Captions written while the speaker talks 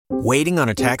Waiting on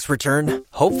a tax return?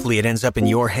 Hopefully it ends up in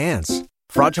your hands.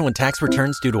 Fraudulent tax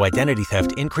returns due to identity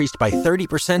theft increased by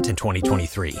 30% in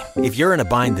 2023. If you're in a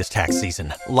bind this tax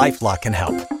season, LifeLock can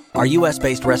help. Our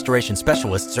U.S.-based restoration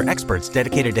specialists are experts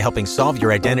dedicated to helping solve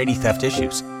your identity theft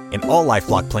issues. And all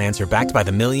LifeLock plans are backed by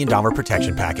the $1 Million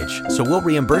Protection Package. So we'll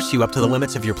reimburse you up to the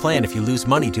limits of your plan if you lose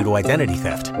money due to identity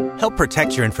theft. Help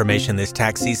protect your information this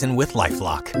tax season with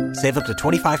LifeLock. Save up to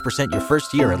 25% your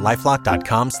first year at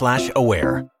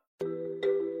LifeLock.com/aware.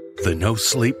 The No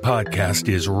Sleep Podcast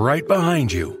is right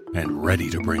behind you and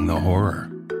ready to bring the horror.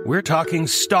 We're talking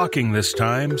stalking this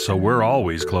time, so we're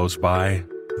always close by.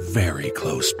 Very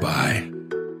close by.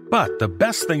 But the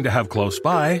best thing to have close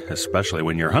by, especially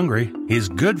when you're hungry, is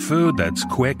good food that's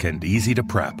quick and easy to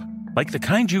prep. Like the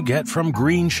kind you get from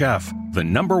Green Chef, the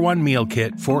 #1 meal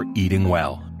kit for eating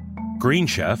well. Green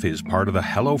Chef is part of the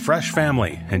HelloFresh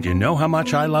family, and you know how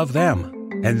much I love them.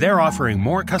 And they're offering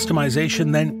more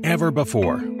customization than ever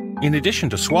before. In addition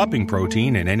to swapping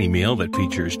protein in any meal that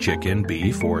features chicken,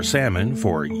 beef, or salmon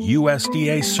for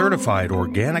USDA-certified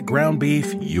organic ground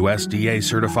beef,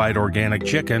 USDA-certified organic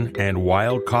chicken, and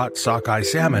wild-caught sockeye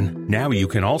salmon, now you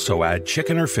can also add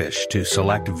chicken or fish to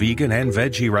select vegan and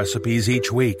veggie recipes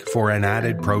each week for an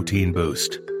added protein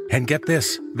boost. And get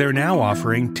this, they're now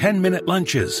offering 10-minute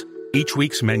lunches. Each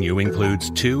week's menu includes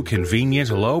 2 convenient,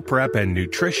 low-prep, and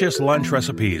nutritious lunch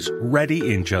recipes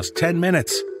ready in just 10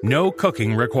 minutes. No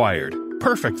cooking required.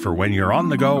 Perfect for when you're on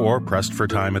the go or pressed for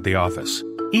time at the office.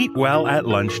 Eat well at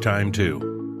lunchtime, too.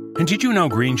 And did you know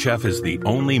Green Chef is the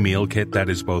only meal kit that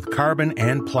is both carbon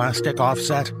and plastic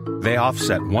offset? They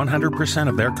offset 100%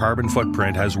 of their carbon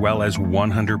footprint as well as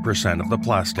 100% of the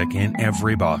plastic in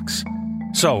every box.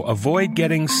 So avoid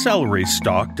getting celery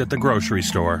stalked at the grocery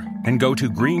store and go to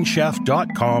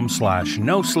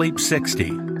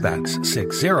greenchef.com/nosleep60. That's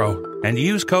 60. And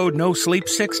use code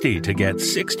NoSleep60 to get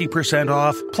 60%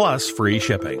 off plus free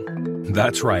shipping.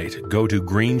 That's right. Go to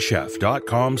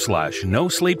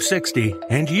greenchef.com/nosleep60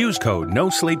 and use code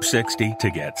NoSleep60 to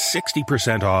get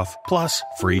 60% off plus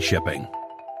free shipping.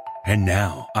 And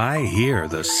now I hear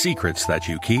the secrets that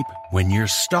you keep when you're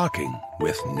stalking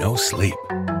with no sleep.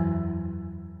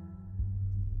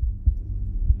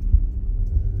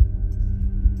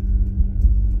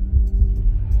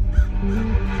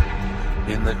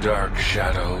 In the dark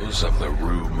shadows of the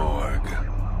Rue Morgue,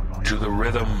 to the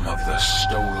rhythm of the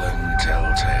stolen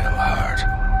telltale heart,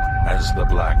 as the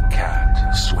black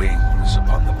cat swings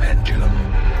upon the pendulum,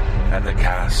 and the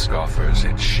cask offers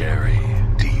its sherry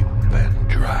deep and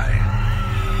dry.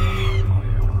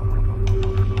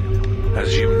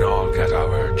 As you knock at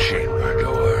our chamber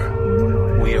door,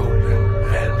 we open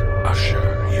and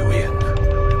usher you in.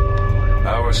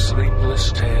 Our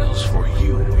sleepless tales for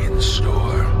you in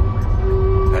store,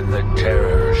 and the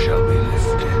terror shall be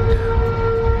lifted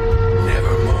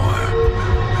nevermore.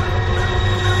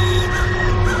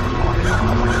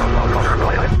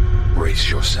 Brace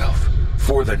yourself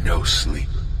for the No Sleep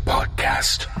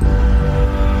Podcast.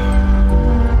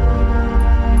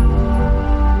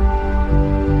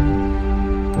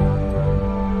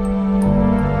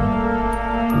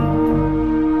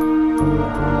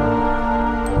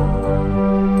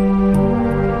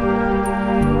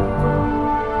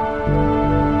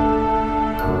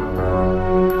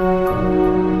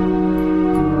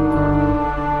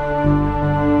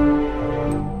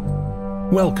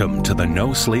 Welcome to the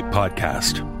No Sleep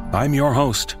Podcast. I'm your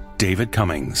host, David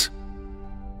Cummings.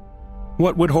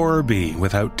 What would horror be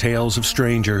without tales of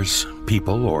strangers,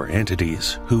 people or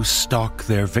entities who stalk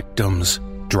their victims,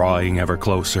 drawing ever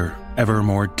closer, ever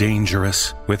more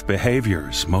dangerous, with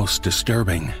behaviors most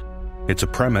disturbing? It's a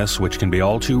premise which can be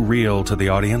all too real to the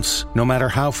audience, no matter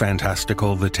how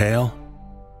fantastical the tale.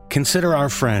 Consider our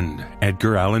friend,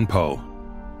 Edgar Allan Poe.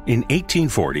 In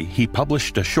 1840, he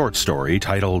published a short story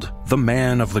titled The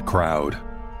Man of the Crowd.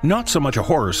 Not so much a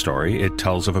horror story, it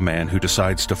tells of a man who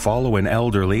decides to follow an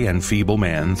elderly and feeble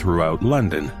man throughout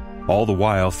London, all the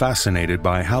while fascinated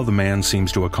by how the man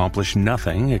seems to accomplish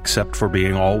nothing except for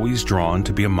being always drawn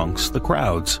to be amongst the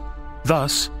crowds,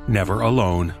 thus never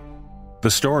alone.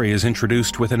 The story is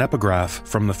introduced with an epigraph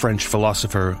from the French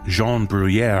philosopher Jean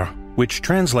Bruyère, which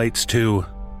translates to,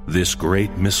 "This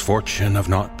great misfortune of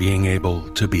not being able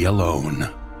to be alone."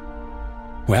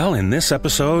 Well, in this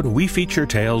episode, we feature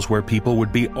tales where people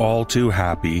would be all too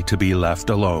happy to be left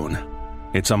alone.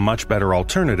 It's a much better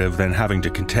alternative than having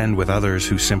to contend with others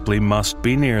who simply must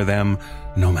be near them,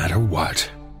 no matter what.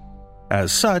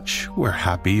 As such, we're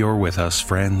happy you're with us,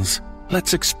 friends.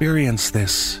 Let's experience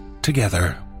this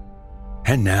together.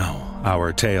 And now,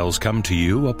 our tales come to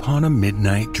you upon a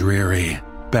midnight dreary.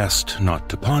 Best not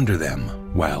to ponder them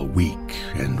while weak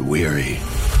and weary.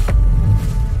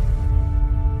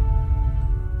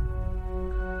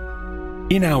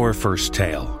 In our first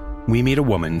tale, we meet a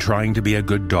woman trying to be a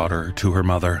good daughter to her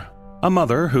mother. A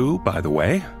mother who, by the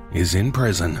way, is in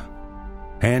prison.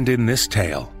 And in this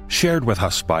tale, shared with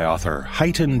us by author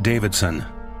Heighton Davidson,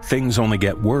 things only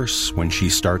get worse when she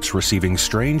starts receiving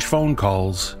strange phone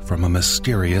calls from a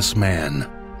mysterious man.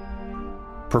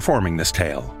 Performing this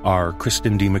tale are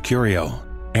Kristen D. Mercurio,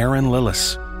 Aaron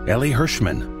Lillis, Ellie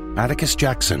Hirschman, Atticus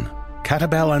Jackson,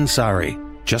 Katabel Ansari,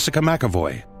 Jessica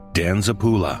McAvoy, Dan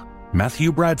Zapula,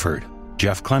 Matthew Bradford,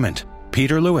 Jeff Clement,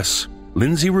 Peter Lewis,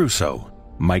 Lindsay Russo,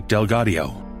 Mike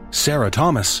Delgadio, Sarah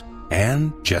Thomas,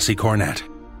 and Jesse Cornett.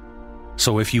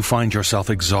 So if you find yourself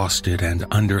exhausted and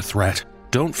under threat,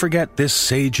 don't forget this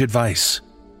sage advice.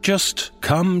 Just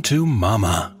come to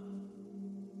Mama.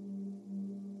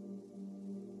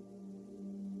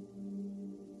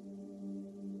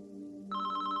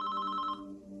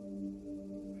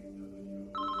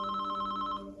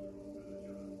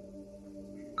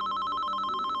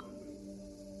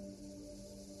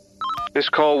 This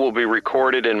call will be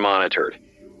recorded and monitored.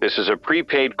 This is a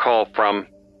prepaid call from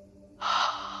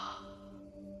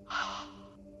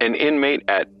an inmate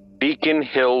at Beacon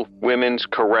Hill Women's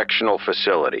Correctional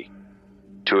Facility.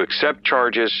 To accept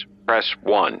charges, press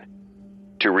 1.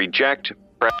 To reject,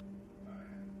 press...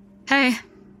 Hey.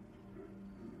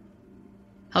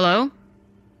 Hello?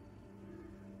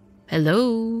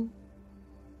 Hello?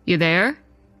 You there?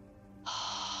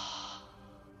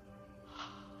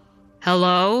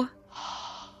 Hello?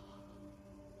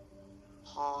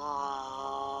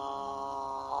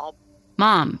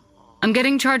 Mom, I'm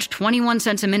getting charged 21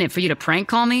 cents a minute for you to prank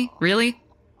call me? Really?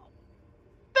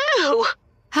 Boo!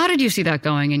 How did you see that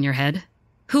going in your head?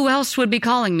 Who else would be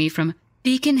calling me from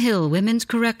Beacon Hill Women's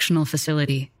Correctional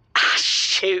Facility? Ah,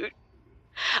 shoot.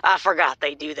 I forgot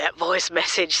they do that voice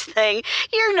message thing.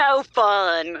 You're no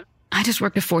fun. I just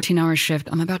worked a 14-hour shift.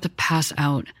 I'm about to pass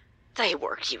out. They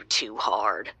work you too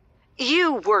hard.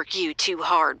 You work you too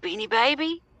hard, Beanie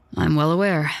Baby. I'm well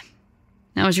aware.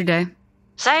 How was your day?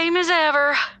 Same as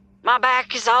ever. My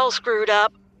back is all screwed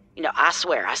up. You know, I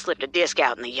swear I slipped a disc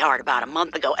out in the yard about a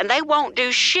month ago, and they won't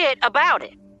do shit about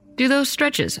it. Do those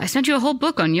stretches. I sent you a whole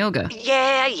book on yoga.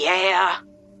 Yeah.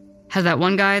 Has that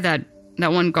one guy, that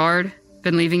one guard,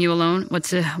 been leaving you alone?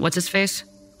 What's his face?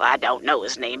 Well, I don't know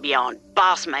his name beyond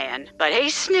Boss Man, but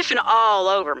he's sniffing all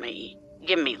over me,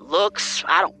 giving me looks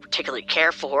I don't particularly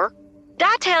care for. Did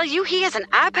I tell you he has an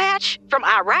eye patch from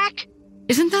Iraq?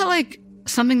 Isn't that like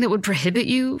something that would prohibit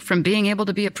you from being able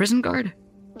to be a prison guard?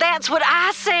 That's what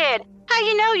I said. How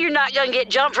you know you're not gonna get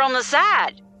jumped from the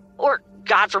side? Or,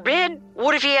 God forbid,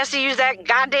 what if he has to use that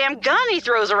goddamn gun he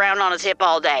throws around on his hip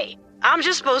all day? I'm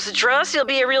just supposed to trust he'll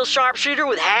be a real sharpshooter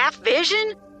with half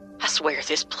vision? I swear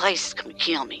this place is gonna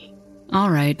kill me.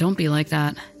 All right, don't be like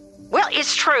that. Well,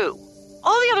 it's true.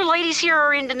 All the other ladies here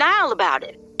are in denial about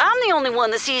it. I'm the only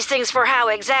one that sees things for how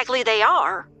exactly they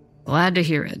are. Glad to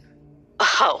hear it.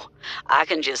 Oh, I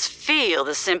can just feel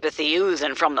the sympathy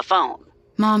oozing from the phone.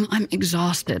 Mom, I'm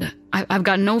exhausted. I've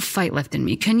got no fight left in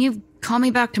me. Can you call me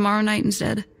back tomorrow night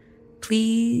instead?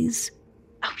 Please?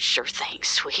 Oh, sure thing,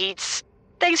 sweets.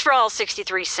 Thanks for all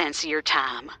 63 cents of your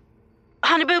time.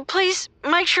 Honey boo, please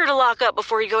make sure to lock up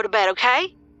before you go to bed,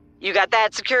 okay? You got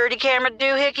that security camera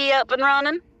doohickey up and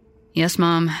running? Yes,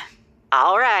 Mom.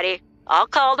 Alrighty, I'll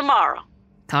call tomorrow.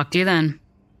 Talk to you then.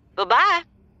 Bye-bye.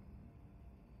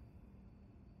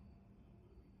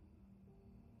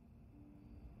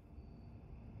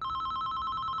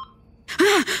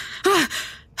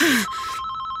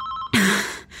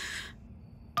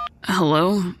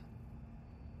 Hello?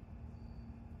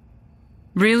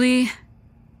 Really?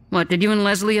 What, did you and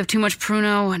Leslie have too much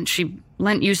Pruno and she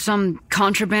lent you some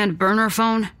contraband burner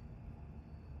phone?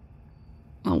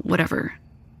 Well, whatever.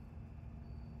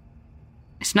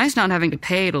 It's nice not having to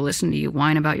pay to listen to you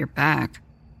whine about your back.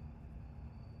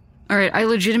 Alright, I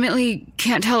legitimately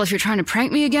can't tell if you're trying to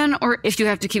prank me again or if you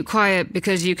have to keep quiet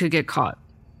because you could get caught.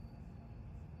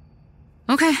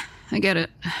 Okay, I get it.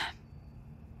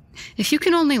 If you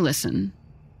can only listen,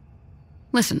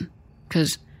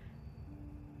 because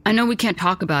I know we can't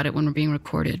talk about it when we're being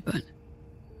recorded, but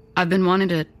I've been wanting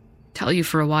to tell you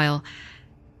for a while.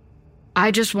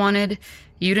 I just wanted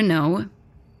you to know,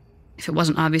 if it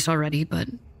wasn't obvious already, but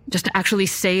just to actually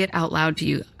say it out loud to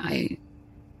you. I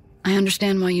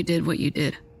understand why you did what you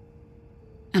did.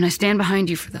 And I stand behind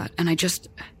you for that. And I just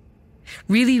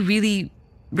really, really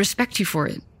respect you for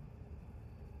it.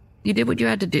 You did what you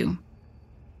had to do.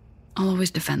 I'll always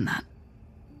defend that.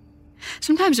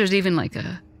 Sometimes there's even like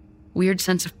a weird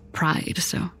sense of pride,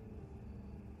 so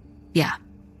yeah.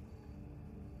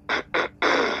 I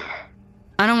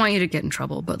don't want you to get in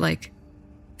trouble, but like,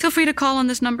 feel free to call on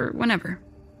this number whenever.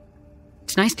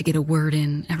 It's nice to get a word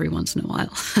in every once in a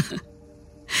while.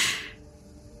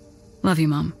 Love you,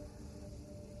 Mom.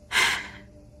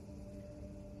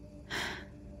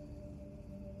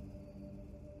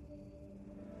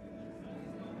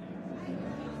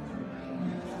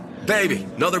 Baby,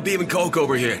 another beam and coke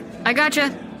over here. I gotcha.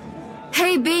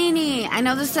 Hey, Beanie, I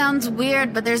know this sounds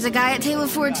weird, but there's a guy at table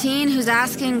 14 who's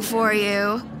asking for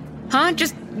you. Huh?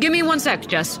 Just give me 1 sec,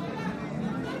 Jess.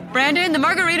 Brandon, the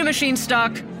margarita machine's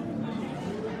stuck.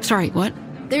 Sorry, what?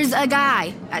 There's a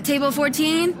guy at table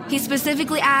 14. He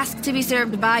specifically asked to be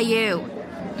served by you.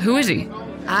 Who is he?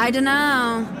 I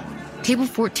dunno. Table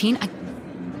 14?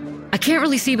 I can't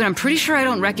really see, but I'm pretty sure I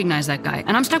don't recognize that guy.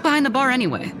 And I'm stuck behind the bar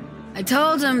anyway. I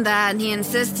told him that, and he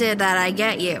insisted that I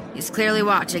get you. He's clearly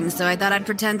watching, so I thought I'd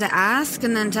pretend to ask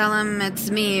and then tell him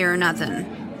it's me or nothing.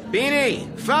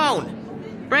 Beanie,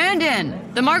 phone! Brandon,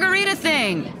 the margarita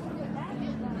thing!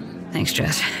 Thanks,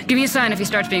 Jess. Give me a sign if he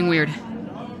starts being weird.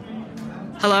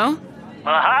 Hello?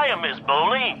 Hiya, Miss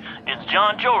Bowley. It's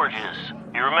John Georges.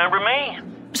 You remember me?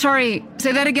 Sorry,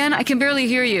 say that again? I can barely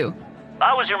hear you.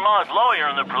 I was your ma's lawyer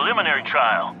in the preliminary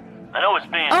trial. I know it's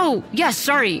been... Oh, yes,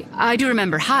 sorry. I do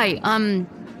remember. Hi,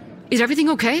 is everything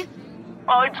okay?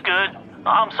 Oh, it's good.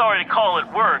 I'm sorry to call it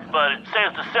work, but it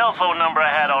says the cell phone number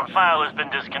I had on file has been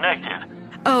disconnected.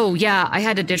 Oh, yeah, I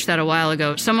had to ditch that a while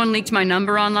ago. Someone leaked my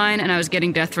number online, and I was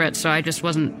getting death threats, so it just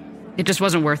wasn't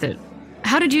worth it.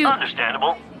 How did you...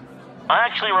 Understandable. I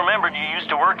actually remembered you used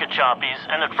to work at Choppy's,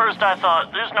 and at first I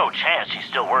thought, there's no chance she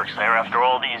still works there after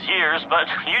all these years, but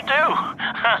you do.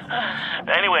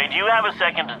 Anyway, do you have a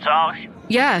second to talk?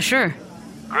 Yeah, sure.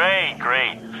 Great.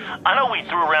 I know we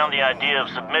threw around the idea of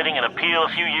submitting an appeal a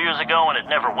few years ago and it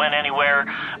never went anywhere,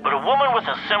 but a woman with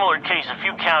a similar case a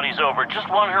few counties over just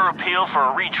won her appeal for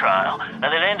a retrial, and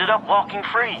then ended up walking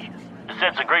free. It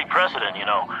sets a great precedent, you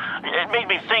know. It made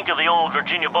me think of the old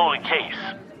Virginia Bowley case.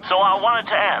 So I wanted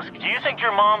to ask, do you think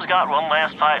your mom's got one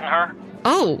last fight in her?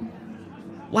 Oh.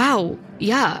 Wow,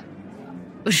 yeah.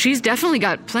 She's definitely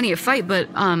got plenty of fight, but,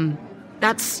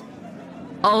 that's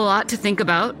a lot to think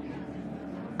about.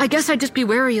 I guess I'd just be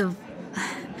wary of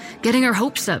getting her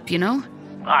hopes up, you know?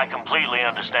 I completely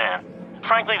understand.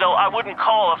 Frankly, though, I wouldn't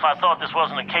call if I thought this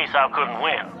wasn't a case I couldn't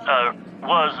win.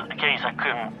 Was a case I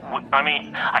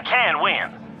I can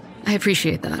win. I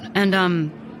appreciate that.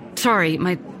 And, sorry,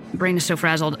 my brain is so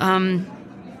frazzled.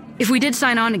 If we did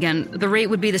sign on again, the rate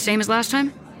would be the same as last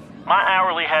time? My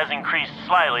hourly has increased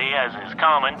slightly, as is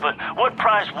common, but what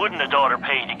price wouldn't a daughter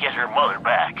pay to get her mother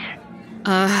back?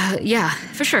 Yeah,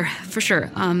 for sure.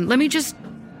 Let me just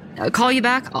call you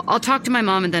back. I'll talk to my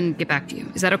mom and then get back to you.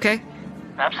 Is that okay?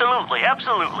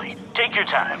 Absolutely. Take your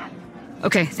time.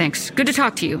 Okay, thanks. Good to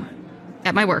talk to you.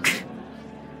 At my work.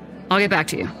 I'll get back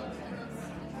to you.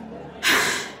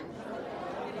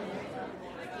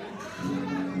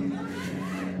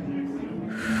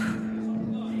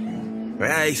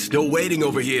 Hey, still waiting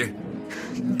over here.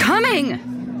 Coming!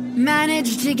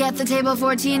 Managed to get the table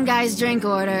 14 guy's drink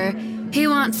order. He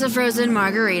wants a frozen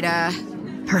margarita.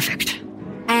 Perfect.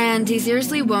 And he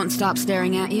seriously won't stop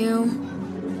staring at you.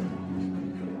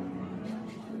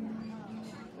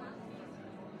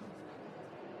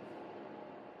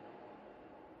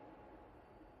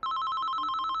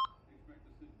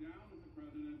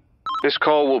 This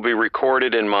call will be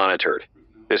recorded and monitored.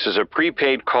 This is a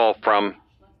prepaid call from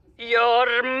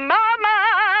Your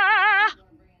mama!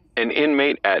 an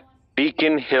inmate at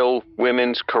Beacon Hill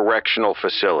Women's Correctional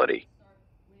Facility.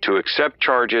 To accept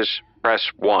charges, press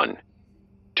 1.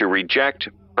 To reject,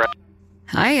 press...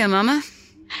 Hiya, Mama.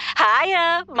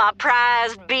 Hiya, my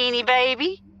prized beanie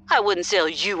baby. I wouldn't sell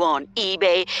you on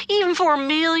eBay, even for $1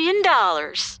 million.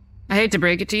 I hate to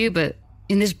break it to you, but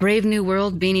in this brave new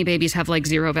world, beanie babies have like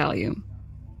zero value.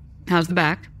 How's the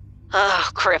back? Oh,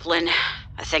 crippling.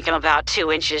 I think I'm about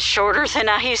 2 inches shorter than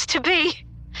I used to be.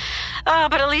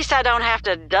 But at least I don't have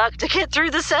to duck to get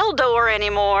through the cell door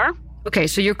anymore. Okay,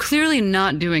 so you're clearly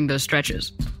not doing those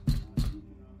stretches.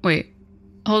 Wait,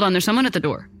 hold on, there's someone at the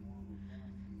door.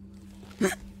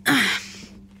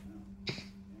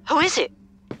 Who is it?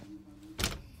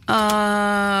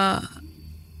 No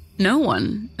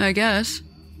one, I guess.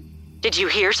 Did you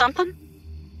hear something?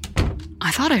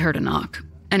 I thought I heard a knock.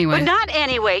 Anyway. But not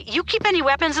anyway. You keep any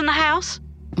weapons in the house?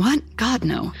 What? God,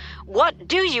 no. What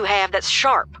do you have that's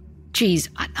sharp? Geez,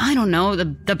 I don't know.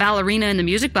 The ballerina in the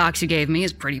music box you gave me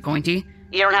is pretty pointy.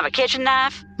 You don't have a kitchen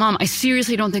knife? Mom, I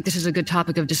seriously don't think this is a good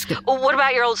topic of discussion. Well, what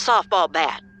about your old softball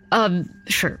bat?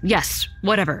 Sure. Yes.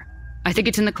 Whatever. I think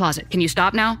it's in the closet. Can you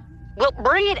stop now? Well,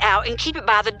 bring it out and keep it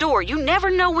by the door. You never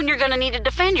know when you're going to need to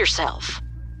defend yourself.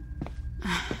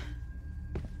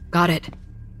 Got it.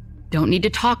 Don't need to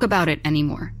talk about it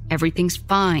anymore. Everything's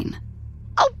fine.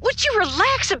 Oh, would you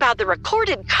relax about the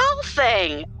recorded call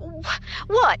thing?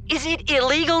 What, is it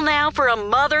illegal now for a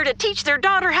mother to teach their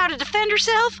daughter how to defend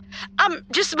herself? I'm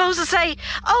just supposed to say,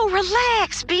 oh,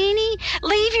 relax, Beanie.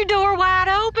 Leave your door wide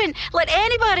open. Let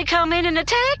anybody come in and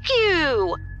attack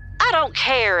you. I don't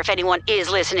care if anyone is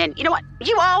listening. You know what?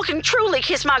 You all can truly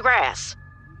kiss my grass.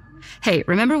 Hey,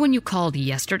 remember when you called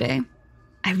yesterday?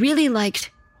 I really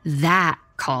liked that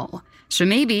call. So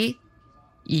maybe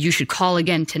you should call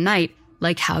again tonight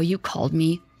like how you called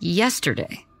me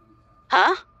yesterday.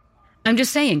 Huh? I'm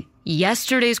just saying,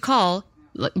 yesterday's call,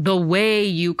 the way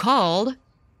you called,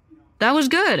 that was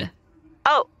good.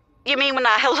 Oh, you mean when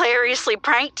I hilariously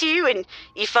pranked you and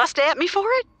you fussed at me for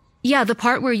it? Yeah, the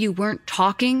part where you weren't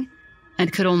talking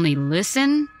and could only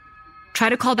listen. Try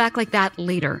to call back like that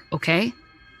later, okay?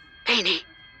 Beanie,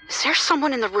 is there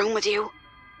someone in the room with you?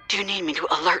 Do you need me to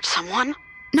alert someone?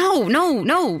 No.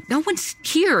 No one's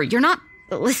here. You're not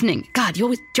listening. God, you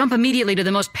always jump immediately to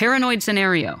the most paranoid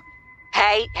scenario.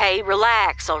 Hey,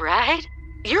 relax, all right?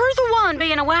 You're the one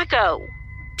being a wacko.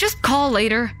 Just call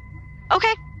later.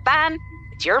 Okay, fine.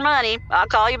 It's your money. I'll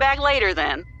call you back later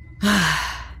then.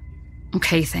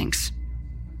 Okay, thanks.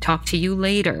 Talk to you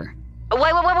later.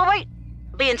 Wait.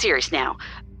 Being serious now.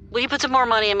 Will you put some more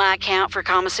money in my account for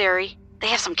commissary? They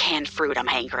have some canned fruit I'm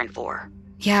hankering for.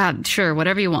 Yeah, sure,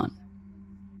 whatever you want.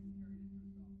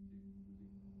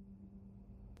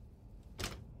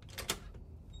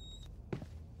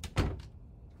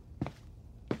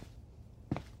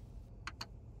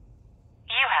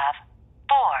 You have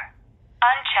 4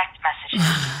 unchecked messages.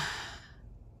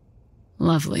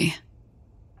 Lovely.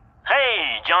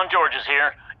 Hey, John George is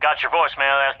here. Got your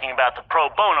voicemail asking about the pro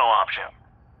bono option.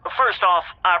 First off,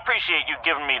 I appreciate you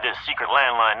giving me this secret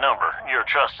landline number. Your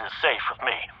trust is safe with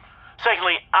me.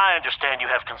 Secondly, I understand you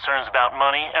have concerns about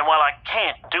money, and while I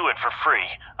can't do it for free,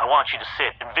 I want you to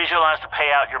sit and visualize the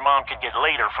payout your mom could get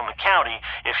later from the county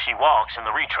if she walks in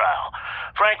the retrial.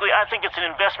 Frankly, I think it's an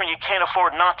investment you can't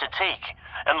afford not to take.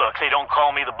 And look, they don't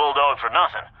call me the bulldog for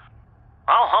nothing.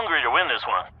 I'm hungry to win this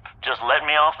one. Just let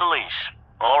me off the leash.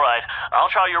 All right,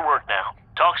 I'll try your work now.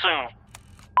 Talk soon.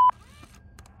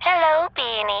 Hello,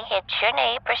 Beanie. It's your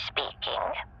neighbor speaking.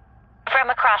 From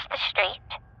across the street.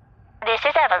 This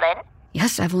is Evelyn.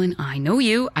 Yes, Evelyn, I know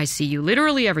you. I see you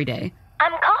literally every day.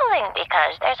 I'm calling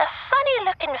because there's a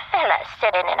funny-looking fella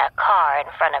sitting in a car in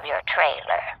front of your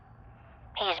trailer.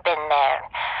 He's been there,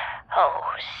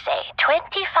 say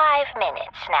 25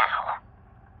 minutes now.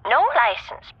 No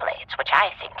license plates, which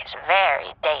I think is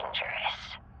very dangerous.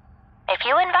 If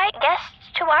you invite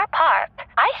guests to our park,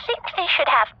 I think they should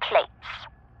have plates.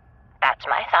 That's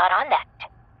my thought on that.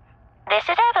 This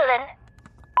is Evelyn.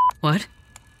 What?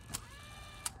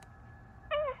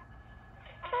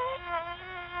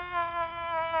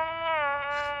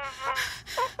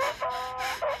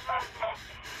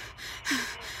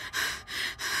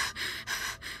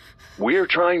 We're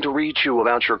trying to reach you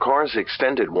about your car's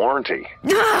extended warranty.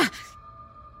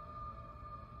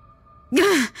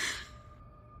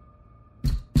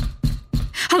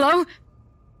 Hello?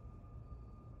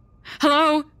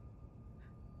 Hello?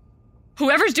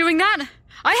 Whoever's doing that,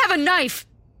 I have a knife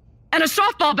and a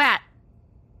softball bat.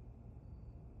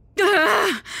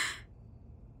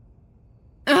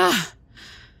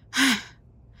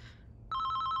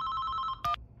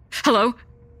 Hello?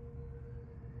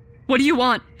 What do you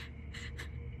want?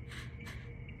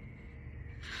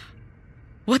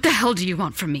 What the hell do you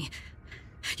want from me?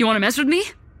 You want to mess with me?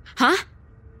 Huh?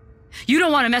 You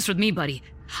don't want to mess with me, buddy.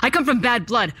 I come from bad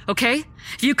blood, okay?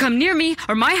 If you come near me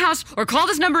or my house or call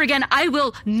this number again, I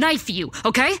will knife you,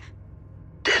 okay?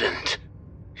 Didn't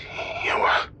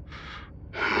your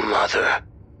mother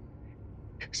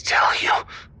tell you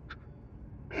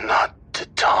not to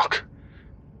talk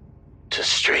to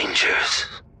strangers?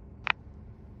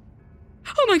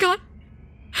 Oh my god.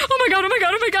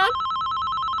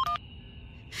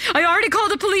 I already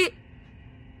called the police.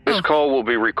 This call will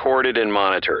be recorded and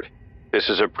monitored. This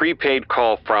is a prepaid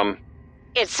call from...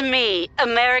 It's me,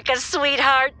 America's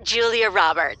sweetheart, Julia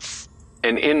Roberts.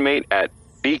 An inmate at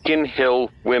Beacon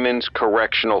Hill Women's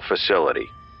Correctional Facility.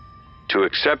 To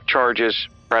accept charges,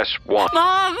 press 1.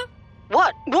 Mom!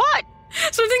 What?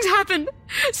 Something's happened.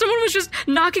 Someone was just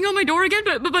knocking on my door again,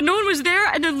 but no one was there.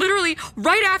 And then literally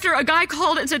right after, a guy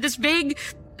called and said this vague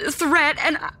threat.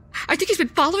 And I think he's been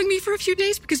following me for a few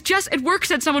days because Jess at work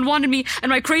said someone wanted me. And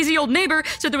my crazy old neighbor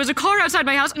said there was a car outside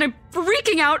my house. And I'm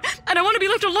freaking out. And I want to be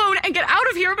left alone and get out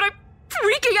of here, but I'm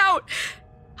freaking out.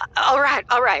 All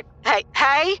right.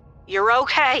 Hey, you're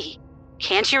okay.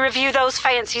 Can't you review those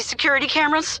fancy security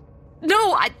cameras?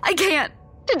 No, I can't.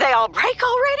 Did they all break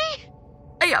already?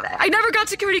 I never got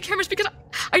security cameras because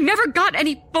I never got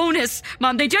any bonus,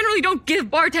 Mom. They generally don't give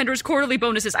bartenders quarterly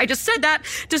bonuses. I just said that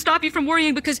to stop you from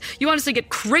worrying because you honestly get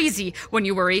crazy when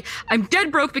you worry. I'm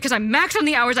dead broke because I'm maxed on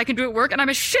the hours I can do at work, and I'm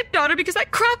a shit daughter because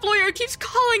that crap lawyer keeps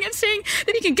calling and saying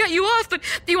that he can get you off, but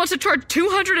he wants to charge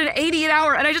 $280 an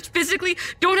hour, and I just physically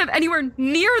don't have anywhere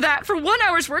near that for 1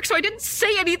 hour's work, so I didn't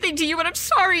say anything to you, and I'm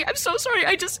sorry. I'm so sorry.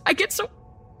 I get so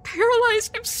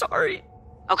paralyzed. I'm sorry.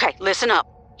 Okay, listen up.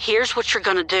 Here's what you're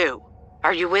gonna do.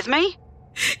 Are you with me?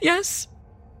 Yes.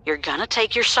 You're gonna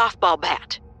take your softball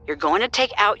bat. You're going to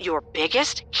take out your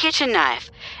biggest kitchen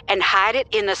knife and hide it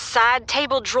in the side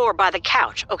table drawer by the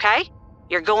couch, okay?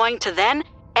 You're going to then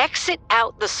exit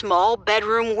out the small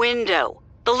bedroom window,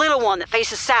 the little one that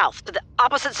faces south to the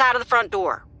opposite side of the front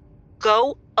door.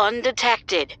 Go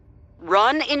undetected.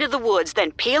 Run into the woods,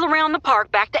 then peel around the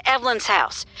park back to Evelyn's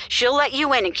house. She'll let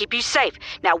you in and keep you safe.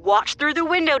 Now watch through the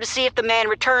window to see if the man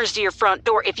returns to your front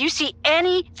door. If you see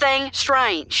anything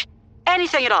strange,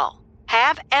 anything at all,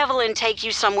 have Evelyn take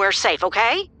you somewhere safe,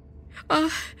 okay?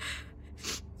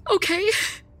 Okay.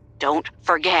 Don't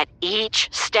forget each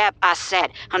step I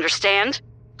said, understand?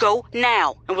 Go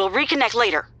now, and we'll reconnect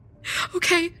later.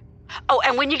 Okay. Oh,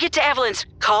 and when you get to Evelyn's,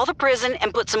 call the prison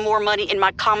and put some more money in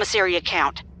my commissary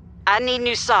account. I need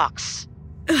new socks.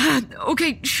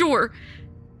 Okay, sure.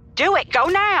 Do it. Go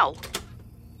now.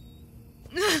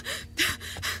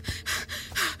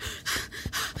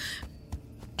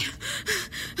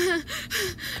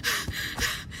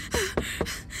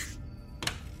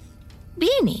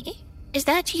 Beanie, is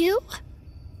that you?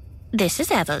 This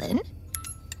is Evelyn.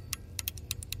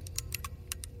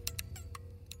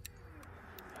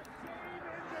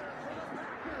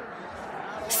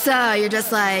 So, you're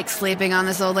just like sleeping on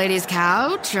this old lady's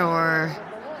couch, or?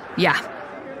 Yeah.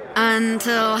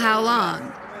 Until how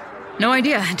long? No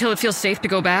idea, until it feels safe to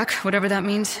go back, whatever that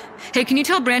means. Hey, can you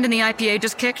tell Brandon the IPA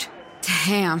just kicked?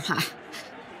 Damn.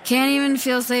 Can't even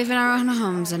feel safe in our own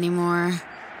homes anymore.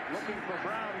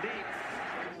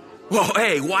 Whoa,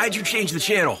 hey, why'd you change the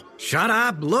channel? Shut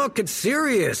up, look, it's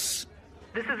serious.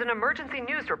 This is an emergency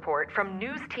news report from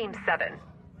News Team 7.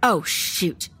 Oh,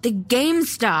 shoot. The game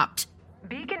stopped.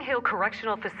 Beacon Hill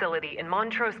Correctional Facility in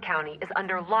Montrose County is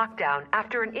under lockdown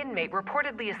after an inmate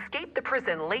reportedly escaped the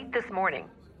prison late this morning.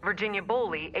 Virginia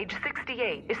Boley, age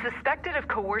 68, is suspected of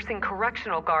coercing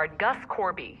correctional guard Gus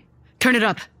Corby. Turn it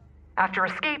up. After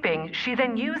escaping, she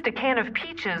then used a can of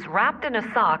peaches wrapped in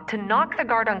a sock to knock the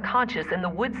guard unconscious in the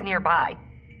woods nearby.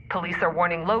 Police are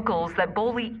warning locals that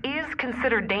Boley is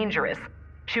considered dangerous.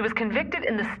 She was convicted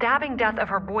in the stabbing death of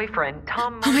her boyfriend,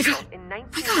 Tom Marshall, in 1997.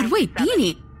 Oh my God, wait,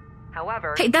 Beanie.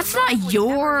 However, hey, that's not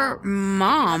your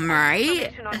mom,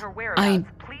 right? I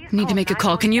need to make a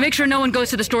call. Can you make sure no one goes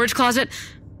to the storage closet?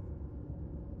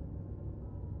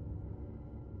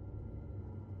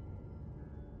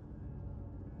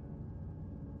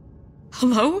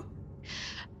 Hello?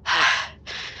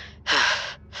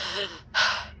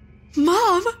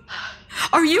 Mom?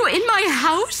 Are you in my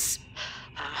house?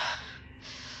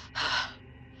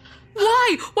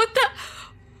 Why? What the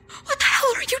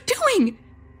hell are you doing?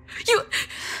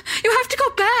 You have to go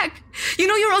back. You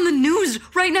know you're on the news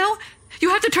right now? You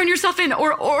have to turn yourself in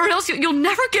or else you'll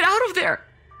never get out of there.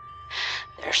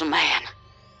 There's a man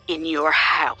in your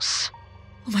house.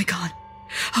 Oh my God.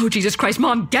 Oh, Jesus Christ,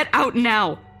 Mom, get out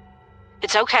now.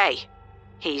 It's okay.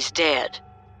 He's dead.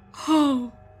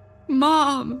 Oh,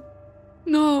 Mom.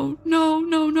 No,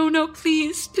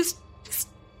 please. Just.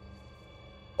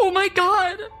 Oh my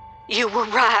God. You were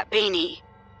right, Beanie.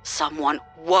 Someone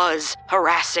was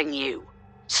harassing you,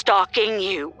 stalking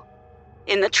you.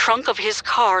 In the trunk of his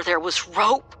car, there was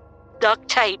rope, duct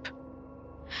tape.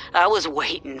 I was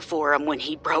waiting for him when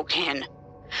he broke in.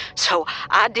 So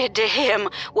I did to him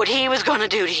what he was going to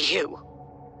do to you.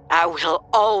 I will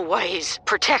always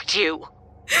protect you.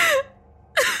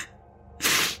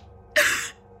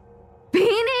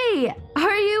 Beanie!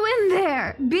 Are you in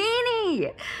there?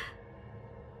 Beanie!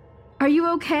 Are you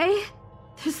okay?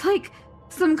 There's like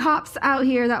some cops out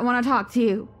here that want to talk to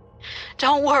you.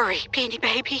 Don't worry, Beanie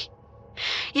baby.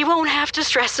 You won't have to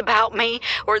stress about me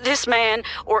or this man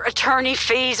or attorney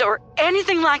fees or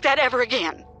anything like that ever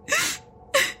again.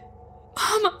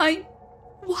 Mom,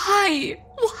 why?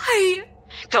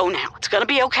 Go now. It's gonna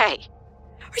be okay.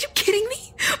 Are you kidding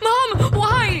me? Mom,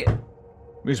 why?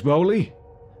 Miss Boley?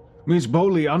 Miss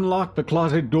Boley, unlock the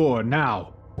closet door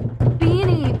now.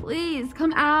 Beanie, please,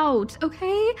 come out,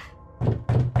 okay?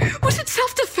 Was it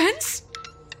self-defense?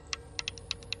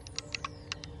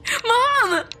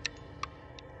 Mom!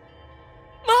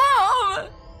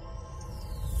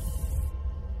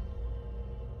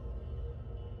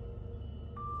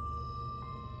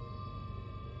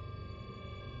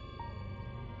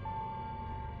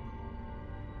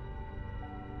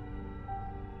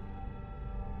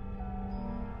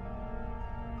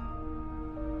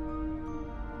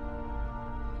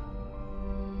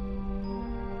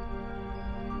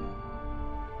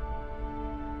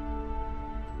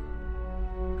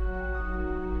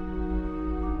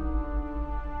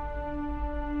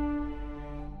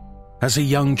 As a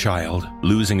young child,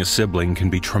 losing a sibling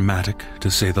can be traumatic, to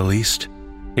say the least.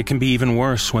 It can be even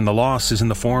worse when the loss is in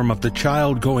the form of the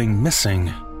child going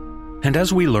missing. And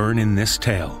as we learn in this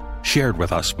tale, shared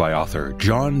with us by author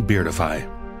John Beardify,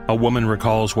 a woman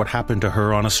recalls what happened to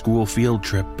her on a school field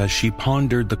trip as she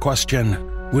pondered the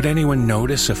question, would anyone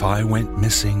notice if I went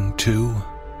missing too?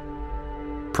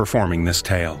 Performing this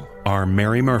tale are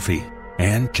Mary Murphy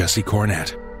and Jessie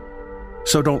Cornett.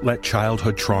 So don't let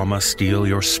childhood trauma steal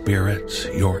your spirit,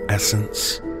 your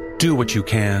essence. Do what you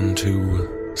can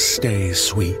to stay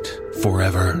sweet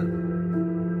forever.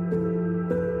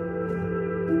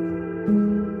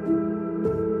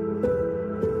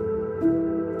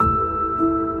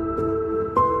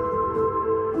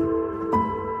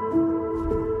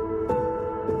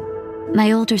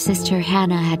 My older sister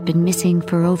Hannah had been missing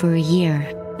for over a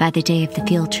year by the day of the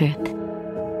field trip.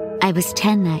 I was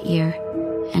 10 that year,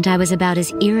 and I was about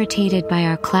as irritated by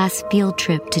our class field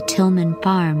trip to Tillman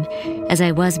Farm as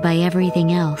I was by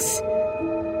everything else.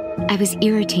 I was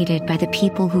irritated by the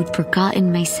people who'd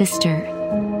forgotten my sister,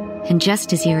 and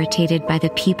just as irritated by the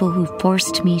people who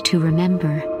forced me to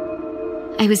remember.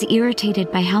 I was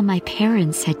irritated by how my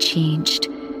parents had changed,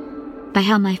 by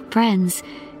how my friends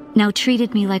now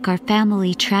treated me like our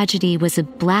family tragedy was a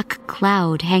black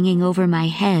cloud hanging over my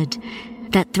head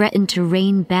that threatened to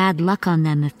rain bad luck on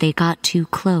them if they got too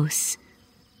close.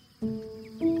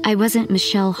 I wasn't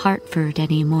Michelle Hartford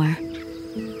anymore.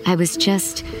 I was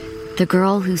just the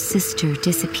girl whose sister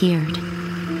disappeared.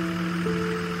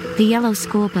 The yellow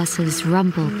school buses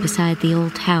rumbled beside the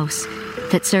old house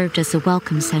that served as a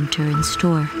welcome center and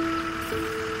store.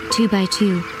 2 by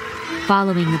 2,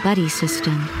 following the buddy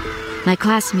system, my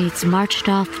classmates marched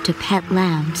off to pet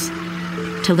lambs,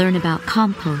 to learn about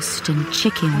compost and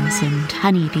chickens and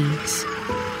honeybees.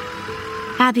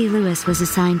 Abby Lewis was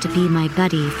assigned to be my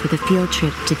buddy for the field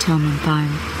trip to Tillman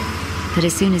Farm, but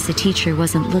as soon as the teacher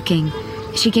wasn't looking,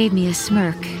 she gave me a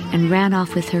smirk and ran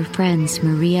off with her friends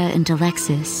Maria and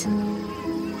Alexis.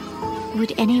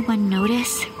 Would anyone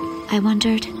notice? I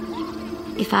wondered.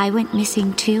 If I went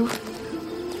missing too,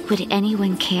 would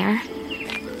anyone care?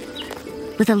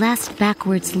 With a last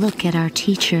backwards look at our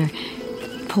teacher,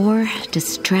 poor,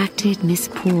 distracted Miss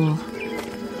Poole,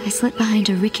 I slipped behind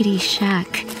a rickety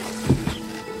shack,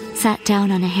 sat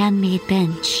down on a handmade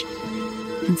bench,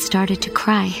 and started to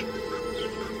cry.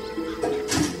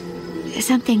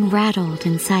 Something rattled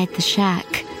inside the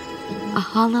shack, a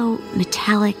hollow,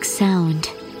 metallic sound.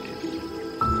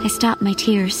 I stopped my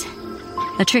tears,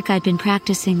 a trick I'd been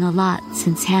practicing a lot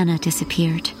since Hannah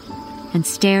disappeared, and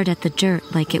stared at the dirt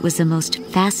like it was the most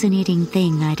fascinating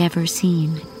thing I'd ever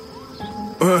seen.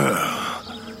 Well,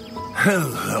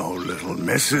 hello, little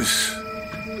missus.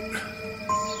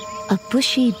 A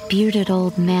bushy, bearded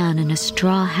old man in a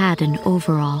straw hat and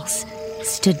overalls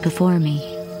stood before me.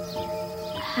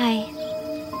 Hi.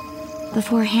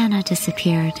 Before Hannah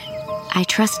disappeared, I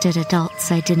trusted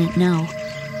adults I didn't know.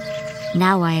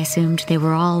 Now I assumed they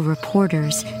were all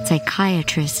reporters,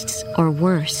 psychiatrists, or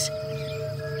worse.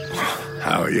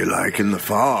 How are you liking the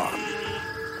farm?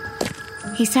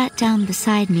 He sat down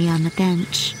beside me on the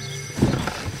bench.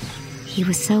 He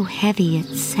was so heavy it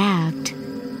sagged.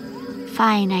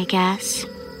 Fine, I guess.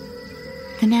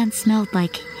 The man smelled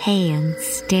like hay and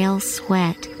stale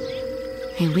sweat.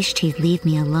 I wished he'd leave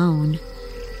me alone.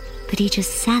 But he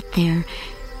just sat there,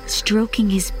 stroking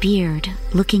his beard,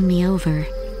 looking me over.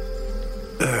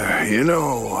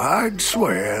 I'd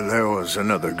swear there was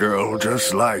another girl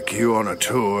just like you on a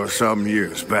tour some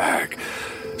years back.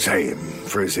 Same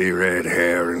frizzy red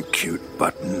hair and cute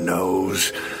button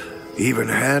nose. Even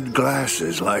had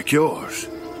glasses like yours.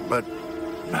 But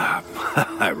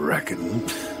I reckon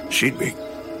she'd be,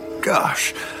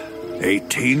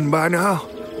 18 by now?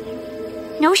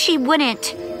 No, she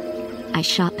wouldn't, I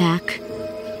shot back.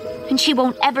 And she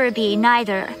won't ever be,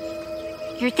 neither.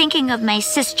 You're thinking of my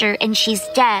sister, and she's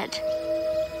dead.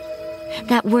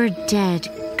 That word dead,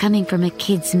 coming from a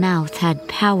kid's mouth, had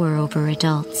power over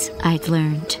adults, I'd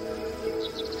learned.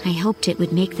 I hoped it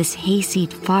would make this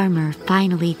hayseed farmer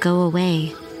finally go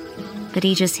away, but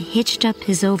he just hitched up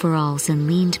his overalls and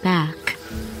leaned back.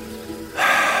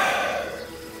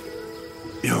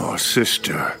 Your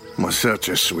sister was such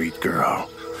a sweet girl.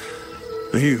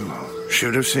 You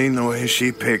should have seen the way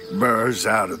she picked burrs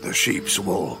out of the sheep's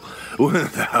wool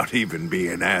without even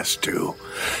being asked to.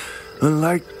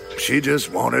 Like she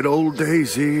just wanted old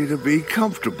Daisy to be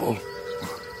comfortable.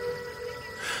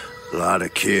 A lot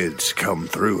of kids come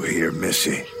through here,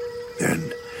 Missy,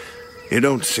 and you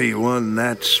don't see one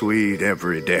that sweet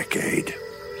every decade.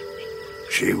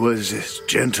 She was as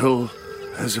gentle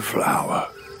as a flower.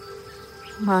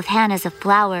 Well, if Hannah's a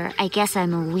flower, I guess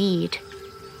I'm a weed.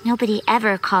 Nobody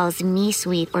ever calls me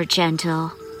sweet or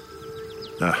gentle.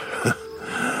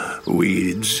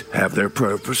 Weeds have their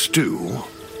purpose, too.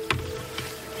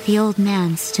 The old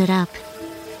man stood up.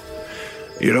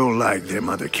 You don't like them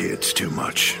other kids too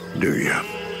much, do you?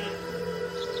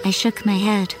 I shook my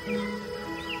head.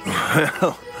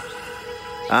 Well,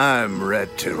 I'm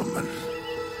Red Tillman.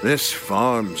 This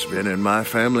farm's been in my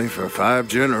family for 5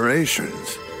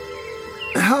 generations.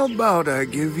 How about I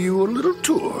give you a little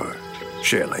tour,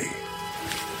 Shelley?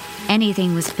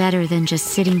 Anything was better than just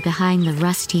sitting behind the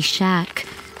rusty shack,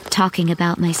 talking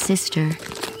about my sister.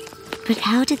 But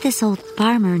how did this old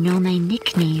farmer know my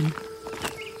nickname?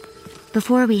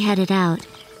 Before we headed out,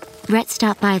 Rhett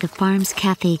stopped by the farm's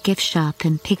cafe gift shop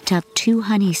and picked up 2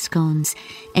 honey scones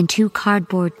and 2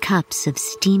 cardboard cups of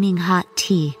steaming hot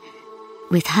tea.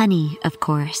 With honey, of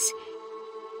course.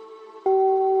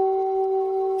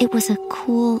 It was a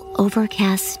cool,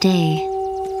 overcast day,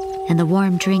 and the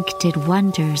warm drink did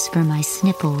wonders for my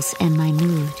sniffles and my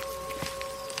mood.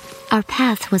 Our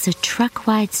path was a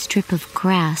truck-wide strip of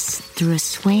grass through a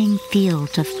swaying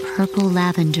field of purple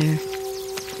lavender,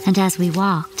 and as we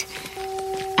walked,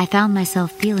 I found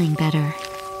myself feeling better.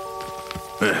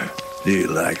 Do you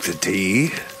like the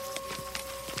tea?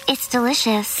 It's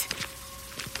delicious.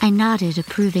 I nodded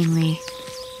approvingly.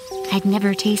 I'd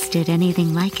never tasted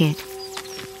anything like it.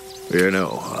 You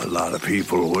know, a lot of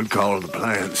people would call the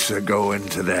plants that go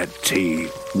into that tea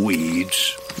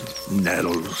weeds,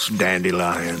 nettles,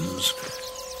 dandelions.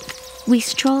 We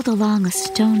strolled along a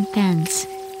stone fence,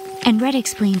 and Red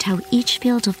explained how each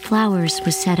field of flowers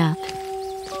was set up.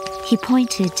 He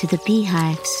pointed to the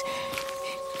beehives.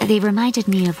 They reminded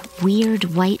me of weird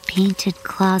white painted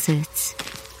closets.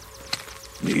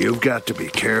 You've got to be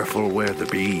careful where the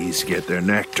bees get their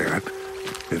nectar.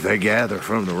 If they gather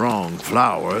from the wrong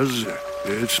flowers,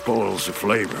 it spoils the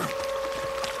flavor.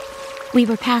 We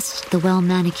were past the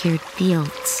well-manicured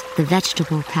fields, the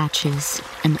vegetable patches,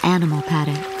 and animal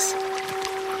paddocks.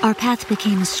 Our path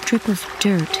became a strip of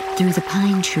dirt through the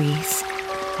pine trees,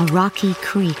 a rocky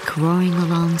creek roaring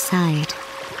alongside.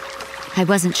 I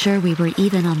wasn't sure we were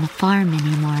even on the farm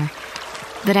anymore,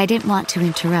 but I didn't want to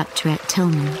interrupt Rhett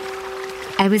Tillman.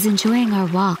 I was enjoying our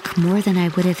walk more than I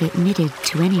would have admitted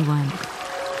to anyone,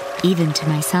 even to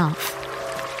myself.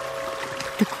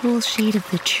 The cool shade of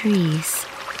the trees,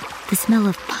 the smell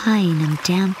of pine and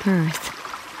damp earth,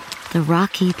 the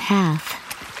rocky path.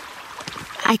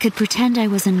 I could pretend I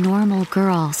was a normal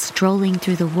girl strolling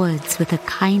through the woods with a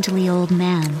kindly old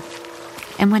man.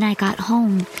 And when I got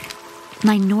home,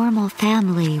 my normal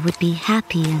family would be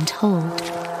happy and whole.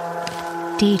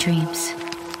 Daydreams.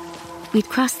 We'd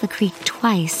crossed the creek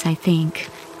twice, I think,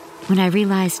 when I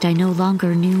realized I no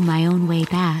longer knew my own way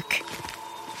back.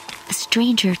 A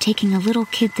stranger taking a little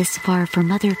kid this far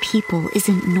from other people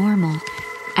isn't normal,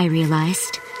 I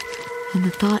realized, and the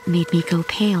thought made me go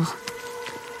pale.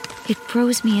 It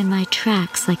froze me in my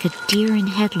tracks like a deer in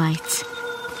headlights.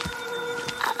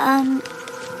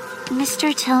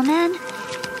 Mr. Tillman?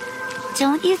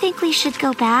 Don't you think we should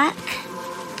go back?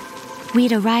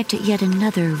 We'd arrived at yet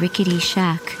another rickety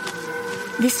shack,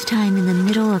 this time in the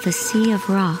middle of a sea of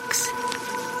rocks.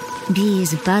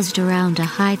 Bees buzzed around a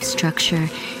hive structure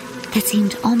that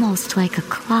seemed almost like a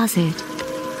closet,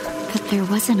 but there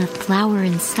wasn't a flower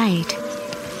in sight.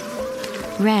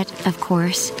 Red, of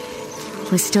course,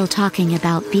 was still talking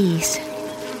about bees.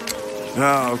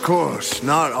 Now, of course,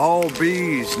 not all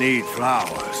bees need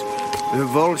flowers. The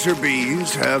vulture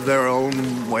bees have their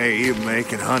own way of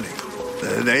making honey.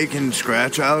 They can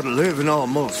scratch out a living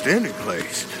almost any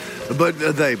place, but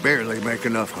they barely make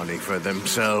enough honey for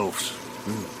themselves.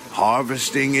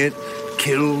 Harvesting it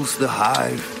kills the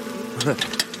hive.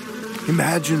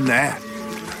 Imagine that.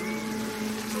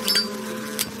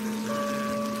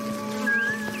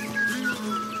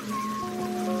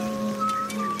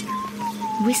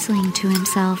 Whistling to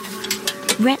himself,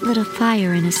 Rhett lit a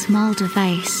fire in a small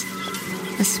device,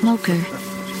 a smoker.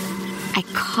 I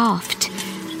coughed,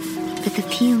 but the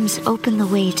fumes opened the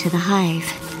way to the hive.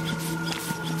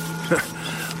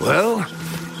 Well,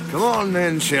 come on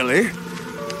then, Shelley.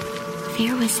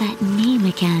 There was that name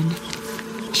again.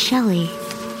 Shelley.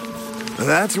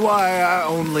 That's why I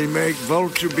only make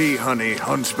vulture bee honey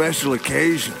on special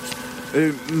occasions.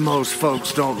 Most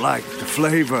folks don't like the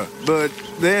flavor, but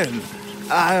then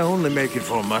I only make it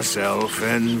for myself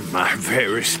and my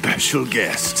very special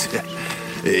guests.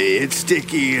 It's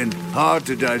sticky and hard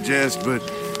to digest, but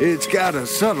it's got a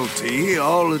subtlety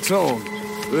all its own.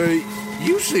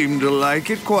 You seem to like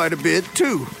it quite a bit,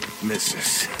 too,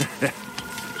 Mrs.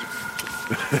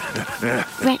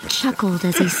 Rhett chuckled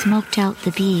as he smoked out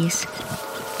the bees.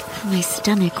 My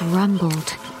stomach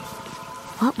rumbled.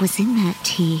 What was in that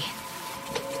tea?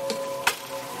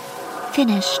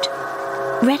 Finished,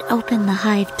 Rhett opened the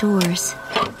hive doors.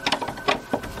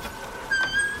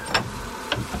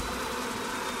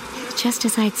 Just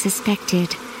as I'd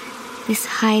suspected, this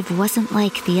hive wasn't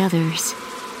like the others.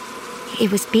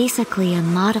 It was basically a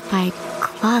modified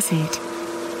closet.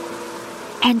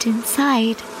 And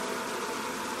inside,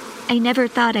 I never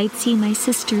thought I'd see my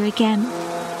sister again,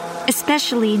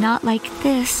 especially not like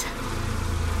this.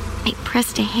 I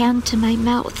pressed a hand to my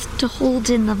mouth to hold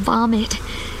in the vomit.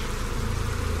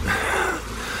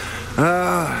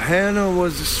 Hannah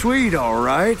was sweet, all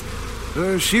right.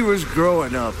 She was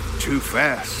growing up too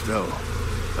fast, though.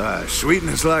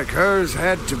 Sweetness like hers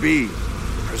had to be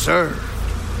preserved.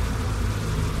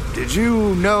 Did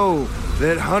you know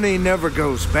that honey never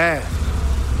goes bad?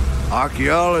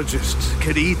 Archaeologists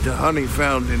could eat the honey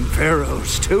found in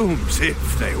pharaohs' tombs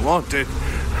if they wanted.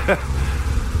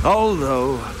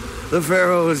 Although the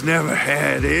pharaohs never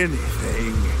had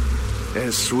anything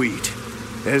as sweet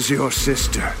as your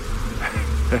sister.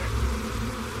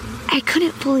 I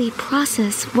couldn't fully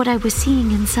process what I was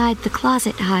seeing inside the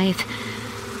closet hive.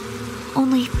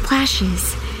 Only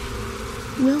flashes.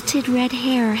 Wilted red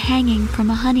hair hanging from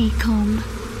a honeycomb.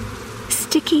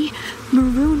 Sticky,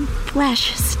 maroon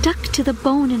flesh stuck to the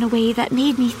bone in a way that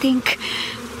made me think,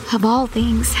 of all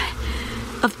things,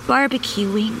 of barbecue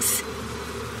wings.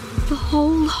 The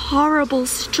whole horrible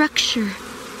structure,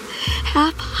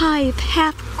 half hive,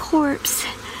 half corpse,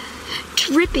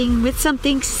 dripping with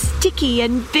something sticky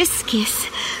and viscous.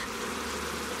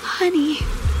 Honey.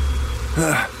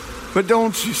 But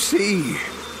don't you see?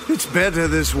 It's better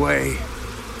this way.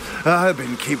 I've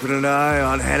been keeping an eye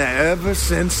on Hannah ever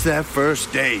since that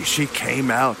first day she came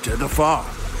out to the farm.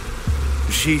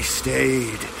 She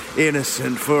stayed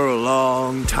innocent for a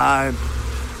long time.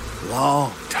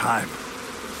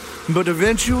 But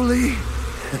eventually,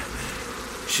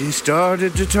 she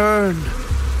started to turn.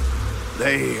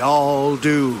 They all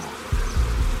do.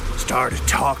 Started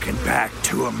talking back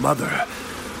to her mother,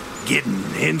 getting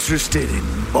interested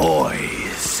in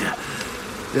boys.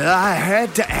 I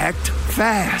had to act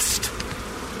fast.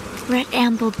 Rhett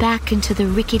ambled back into the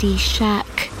rickety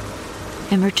shack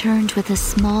and returned with a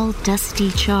small, dusty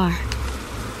jar.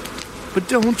 But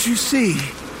don't you see?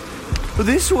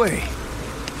 This way,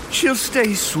 she'll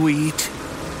stay sweet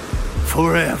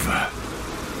forever.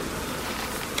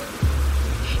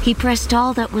 He pressed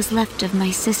all that was left of my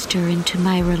sister into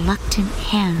my reluctant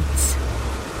hands.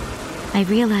 I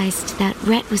realized that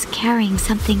Rhett was carrying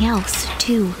something else,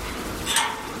 too.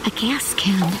 A gas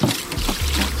can.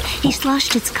 He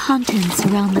sloshed its contents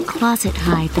around the closet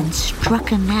hive and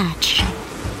struck a match.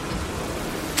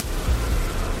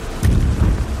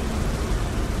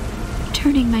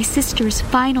 Turning my sister's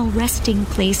final resting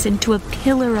place into a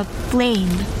pillar of flame.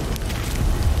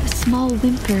 A small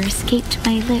whimper escaped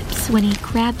my lips when he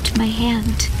grabbed my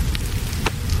hand.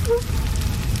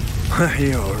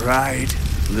 You all right,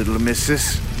 little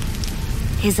missus?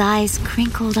 His eyes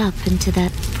crinkled up into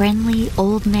that friendly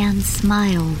old man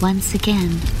smile once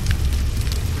again.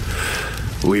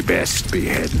 We best be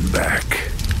heading back.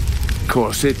 Of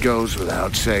course, it goes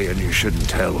without saying you shouldn't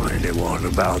tell anyone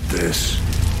about this.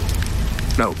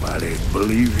 Nobody'd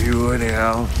believe you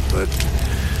anyhow, but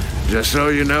just so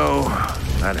you know,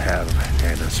 I'd have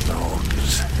Hannah's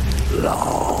bones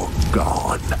long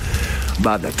gone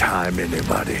by the time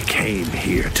anybody came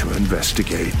here to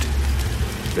investigate.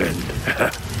 And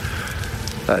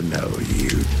I know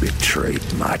you'd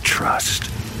betrayed my trust.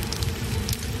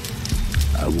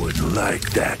 I wouldn't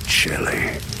like that,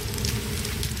 Shelley.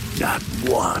 Not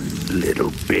one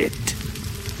little bit.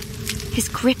 His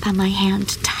grip on my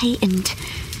hand tightened,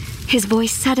 his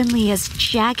voice suddenly as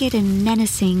jagged and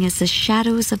menacing as the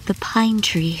shadows of the pine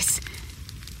trees.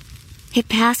 It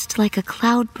passed like a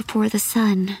cloud before the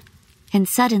sun, and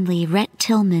suddenly Rhett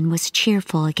Tillman was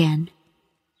cheerful again.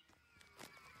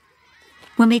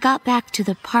 When we got back to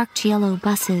the parked yellow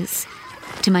buses,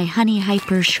 to my honey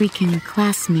hyper shrieking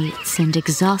classmates and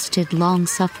exhausted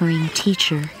long-suffering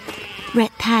teacher,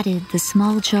 Rhett patted the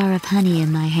small jar of honey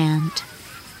in my hand.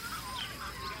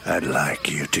 I'd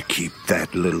like you to keep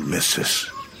that, little missus.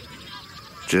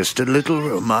 Just a little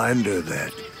reminder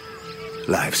that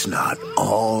life's not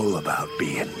all about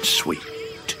being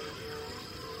sweet.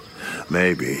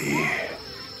 Maybe...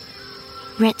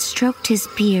 Rhett stroked his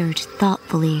beard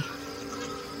thoughtfully.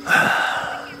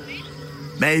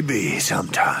 Maybe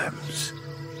sometimes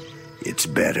it's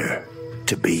better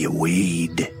to be a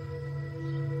weed,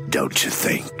 don't you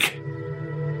think?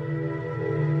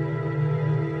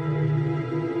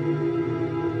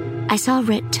 I saw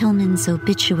Rhett Tillman's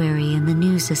obituary in the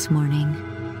news this morning.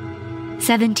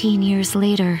 17 years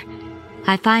later,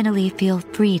 I finally feel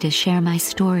free to share my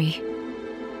story.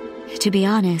 To be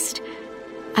honest,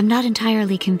 I'm not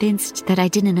entirely convinced that I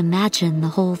didn't imagine the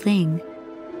whole thing,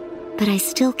 but I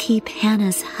still keep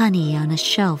Hannah's honey on a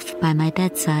shelf by my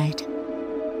bedside.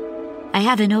 I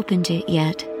haven't opened it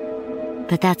yet,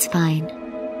 but that's fine.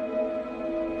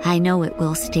 I know it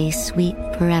will stay sweet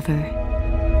forever.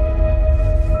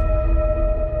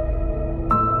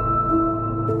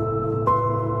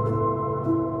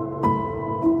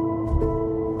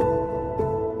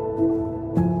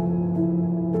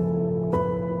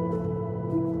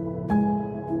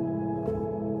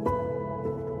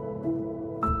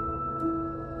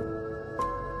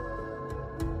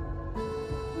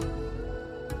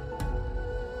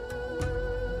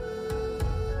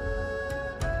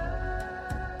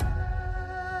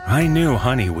 I knew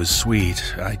honey was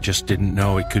sweet, I just didn't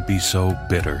know it could be so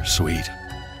bittersweet.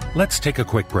 Let's take a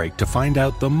quick break to find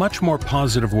out the much more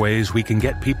positive ways we can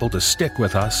get people to stick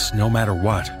with us no matter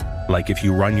what. Like if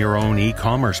you run your own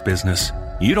e-commerce business,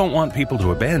 you don't want people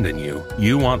to abandon you,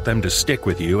 you want them to stick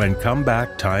with you and come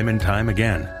back time and time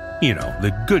again. You know,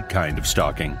 the good kind of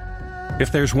stalking.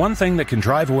 If there's one thing that can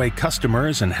drive away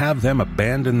customers and have them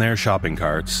abandon their shopping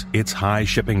carts, it's high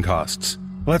shipping costs.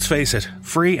 Let's face it,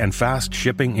 free and fast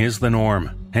shipping is the norm,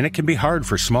 and it can be hard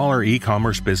for smaller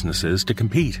e-commerce businesses to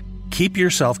compete. Keep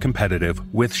yourself competitive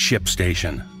with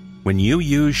ShipStation. When you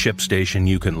use ShipStation,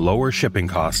 you can lower shipping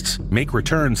costs, make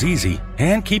returns easy,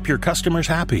 and keep your customers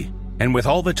happy. And with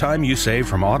all the time you save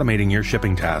from automating your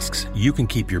shipping tasks, you can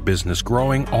keep your business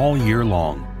growing all year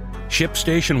long.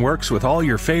 ShipStation works with all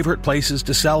your favorite places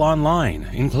to sell online,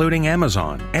 including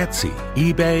Amazon, Etsy,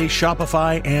 eBay,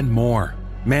 Shopify, and more.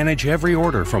 Manage every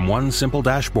order from one simple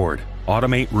dashboard,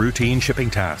 automate routine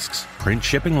shipping tasks, print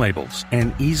shipping labels,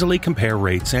 and easily compare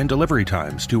rates and delivery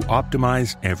times to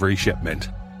optimize every shipment.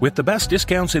 With the best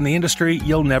discounts in the industry,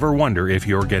 you'll never wonder if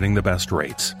you're getting the best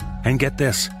rates. And get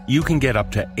this, you can get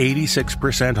up to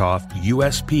 86% off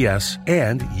USPS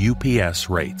and UPS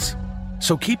rates.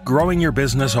 So keep growing your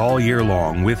business all year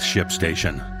long with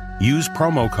ShipStation. Use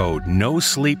promo code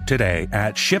NoSleep today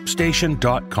at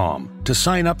ShipStation.com to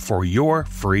sign up for your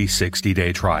free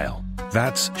 60-day trial.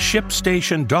 That's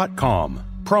ShipStation.com,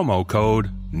 promo code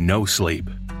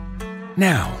NoSleep.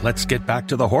 Now, let's get back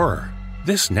to the horror.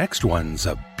 This next one's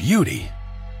a beauty.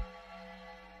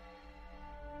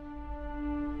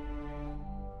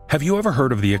 Have you ever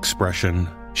heard of the expression,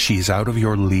 "she's out of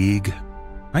your league"?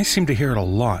 I seem to hear it a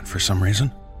lot for some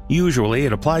reason. Usually,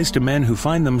 it applies to men who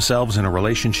find themselves in a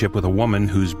relationship with a woman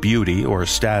whose beauty or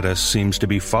status seems to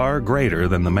be far greater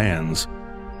than the man's.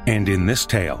 And in this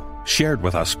tale, shared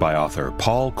with us by author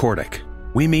Paul Kordick,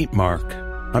 we meet Mark,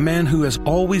 a man who has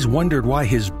always wondered why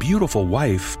his beautiful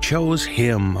wife chose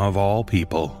him of all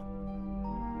people.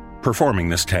 Performing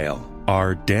this tale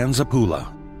are Dan Zapula,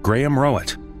 Graham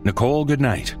Rowett, Nicole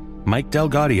Goodnight, Mike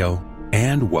Delgadio,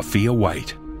 and Wafia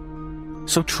White.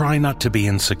 So try not to be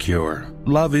insecure.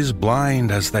 Love is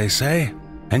blind, as they say.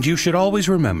 And you should always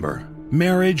remember,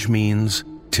 marriage means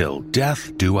till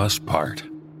death do us part.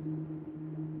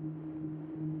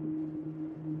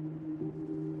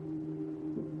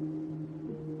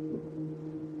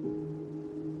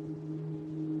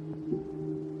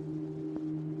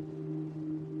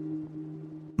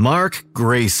 Mark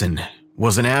Grayson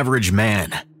was an average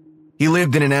man. He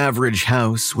lived in an average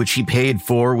house, which he paid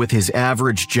for with his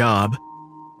average job,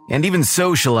 and even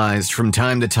socialized from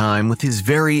time to time with his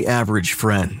very average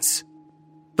friends.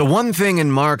 The one thing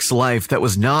in Mark's life that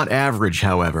was not average,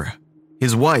 however,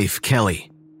 his wife,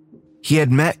 Kelly. He had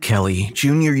met Kelly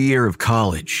junior year of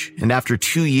college, and after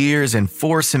 2 years and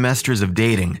 4 semesters of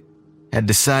dating, had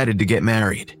decided to get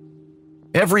married.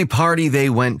 Every party they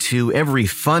went to, every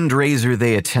fundraiser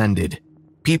they attended,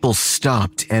 people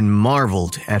stopped and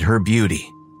marveled at her beauty.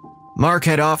 Mark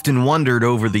had often wondered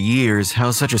over the years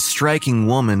how such a striking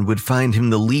woman would find him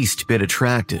the least bit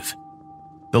attractive.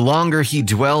 The longer he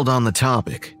dwelled on the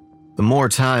topic, the more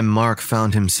time Mark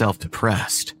found himself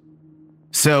depressed.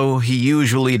 So he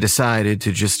usually decided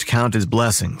to just count his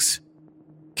blessings.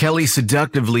 Kelly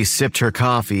seductively sipped her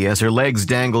coffee as her legs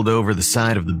dangled over the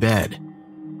side of the bed,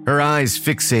 her eyes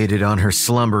fixated on her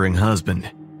slumbering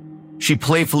husband. She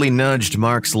playfully nudged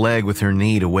Mark's leg with her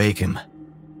knee to wake him.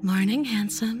 Morning,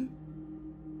 handsome.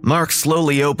 Mark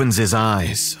slowly opens his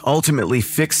eyes, ultimately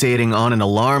fixating on an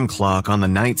alarm clock on the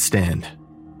nightstand.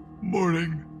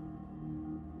 Morning.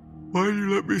 Why did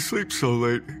you let me sleep so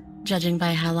late? Judging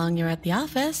by how long you're at the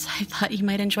office, I thought you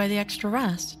might enjoy the extra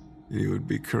rest. You would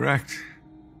be correct.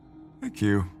 Thank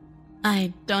you.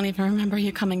 I don't even remember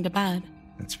you coming to bed.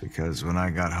 That's because when I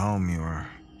got home, you were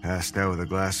passed out with a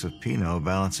glass of Pinot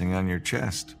balancing on your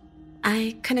chest.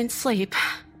 I couldn't sleep,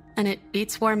 and it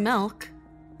beats warm milk.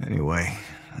 Anyway,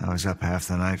 I was up half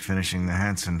the night finishing the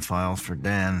Hansen file for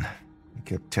Dan. He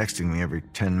kept texting me every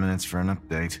 10 minutes for an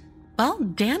update. Well,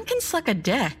 Dan can suck a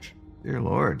dick. Dear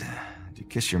Lord, did you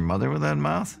kiss your mother with that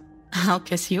mouth? I'll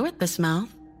kiss you with this mouth.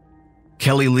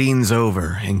 Kelly leans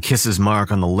over and kisses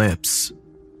Mark on the lips.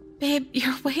 Babe,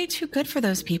 you're way too good for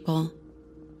those people.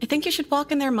 I think you should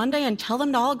walk in there Monday and tell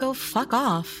them to all go fuck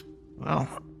off. Well,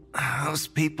 those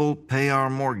people pay our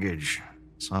mortgage,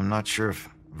 so I'm not sure if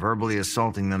verbally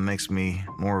assaulting them makes me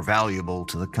more valuable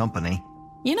to the company.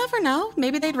 You never know.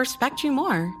 Maybe they'd respect you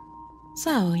more.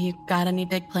 So, you got any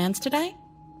big plans today?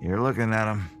 You're looking at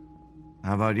them.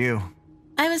 How about you?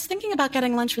 I was thinking about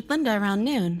getting lunch with Linda around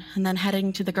noon, and then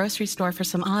heading to the grocery store for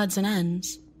some odds and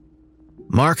ends.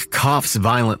 Mark coughs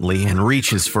violently and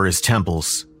reaches for his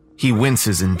temples. He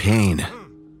winces in pain.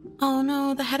 Oh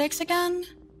no, the headaches again?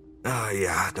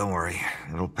 Yeah, don't worry.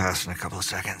 It'll pass in a couple of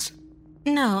seconds.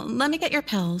 No, let me get your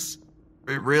pills.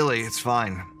 Really, it's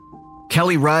fine.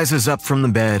 Kelly rises up from the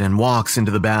bed and walks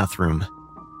into the bathroom.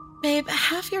 Babe,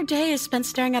 half your day is spent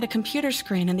staring at a computer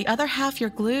screen and the other half you're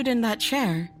glued in that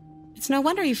chair. It's no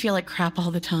wonder you feel like crap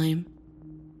all the time.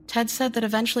 Ted said that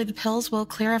eventually the pills will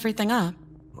clear everything up.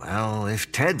 Well,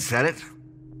 if Ted said it.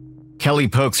 Kelly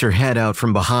pokes her head out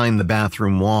from behind the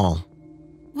bathroom wall.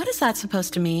 What is that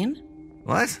supposed to mean?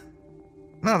 What?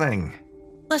 Nothing.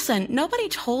 Listen, nobody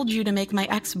told you to make my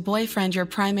ex-boyfriend your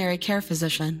primary care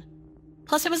physician.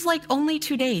 Plus, it was like only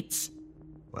 2 dates.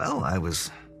 Well, I was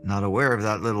not aware of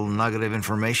that little nugget of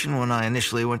information when I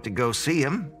initially went to go see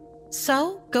him.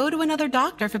 So, go to another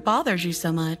doctor if it bothers you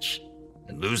so much.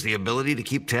 And lose the ability to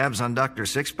keep tabs on Dr.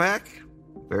 Sixpack?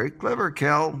 Very clever,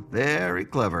 Kel. Very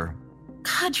clever.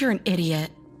 God, you're an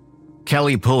idiot.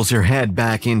 Kelly pulls her head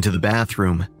back into the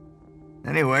bathroom.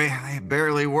 Anyway, they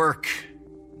barely work.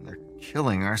 They're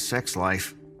killing our sex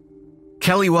life.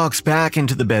 Kelly walks back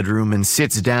into the bedroom and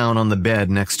sits down on the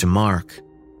bed next to Mark.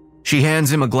 She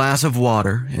hands him a glass of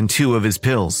water and 2 of his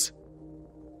pills.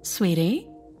 Sweetie,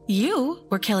 you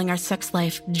were killing our sex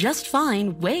life just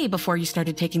fine way before you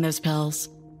started taking those pills.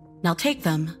 Now take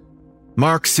them.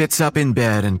 Mark sits up in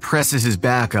bed and presses his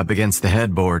back up against the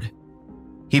headboard.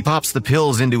 He pops the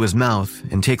pills into his mouth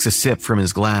and takes a sip from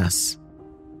his glass.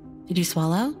 Did you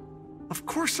swallow? Of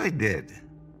course I did.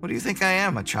 What do you think I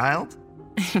am, a child?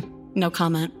 No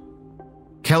comment.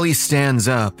 Kelly stands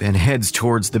up and heads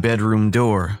towards the bedroom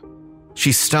door.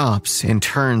 She stops and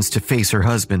turns to face her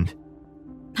husband.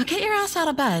 Now get your ass out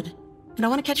of bed. I don't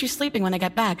want to catch you sleeping when I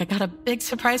get back. I got a big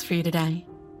surprise for you today.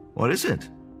 What is it?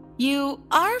 You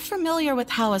are familiar with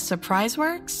how a surprise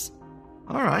works?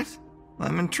 All right.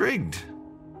 I'm intrigued.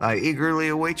 I eagerly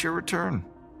await your return.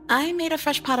 I made a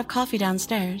fresh pot of coffee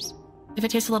downstairs. If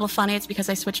it tastes a little funny, it's because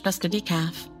I switched us to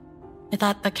decaf. I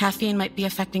thought the caffeine might be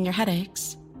affecting your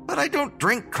headaches. But I don't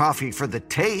drink coffee for the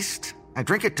taste. I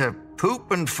drink it to poop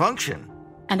and function.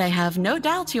 And I have no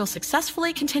doubts you'll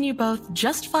successfully continue both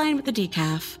just fine with the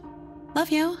decaf. Love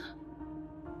you.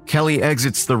 Kelly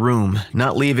exits the room,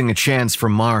 not leaving a chance for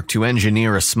Mark to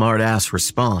engineer a smart-ass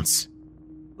response.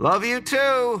 Love you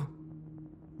too.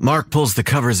 Mark pulls the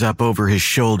covers up over his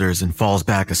shoulders and falls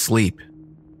back asleep.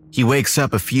 He wakes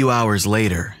up a few hours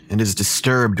later and is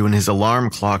disturbed when his alarm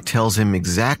clock tells him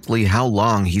exactly how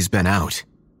long he's been out.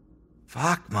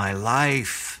 Fuck my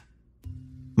life.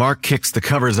 Mark kicks the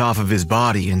covers off of his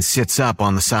body and sits up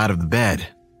on the side of the bed.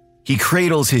 He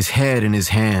cradles his head in his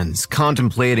hands,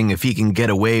 contemplating if he can get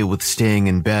away with staying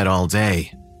in bed all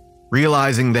day.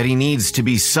 Realizing that he needs to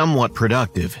be somewhat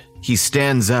productive, he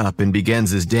stands up and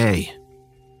begins his day.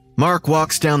 Mark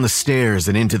walks down the stairs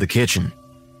and into the kitchen.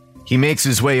 He makes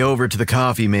his way over to the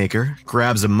coffee maker,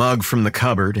 grabs a mug from the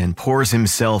cupboard, and pours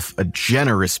himself a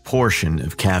generous portion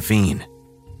of caffeine.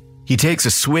 He takes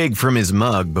a swig from his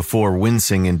mug before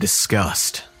wincing in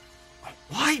disgust.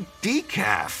 Why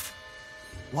decaf?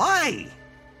 Why?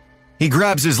 He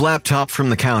grabs his laptop from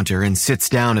the counter and sits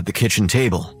down at the kitchen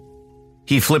table.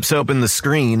 He flips open the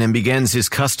screen and begins his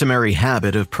customary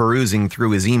habit of perusing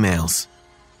through his emails.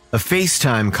 A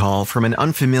FaceTime call from an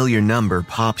unfamiliar number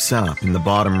pops up in the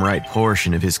bottom right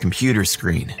portion of his computer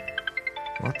screen.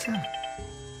 What the?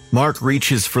 Mark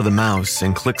reaches for the mouse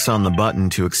and clicks on the button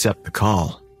to accept the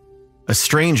call. A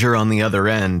stranger on the other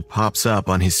end pops up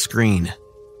on his screen.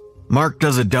 Mark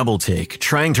does a double take,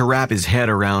 trying to wrap his head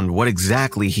around what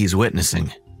exactly he's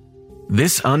witnessing.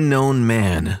 This unknown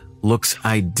man looks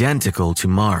identical to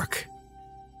Mark.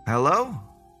 Hello?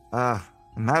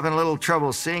 I'm having a little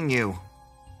trouble seeing you.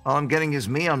 All I'm getting is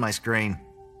me on my screen.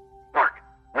 Mark,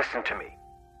 listen to me.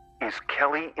 is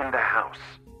Kelly in the house?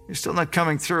 You're still not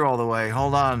coming through all the way.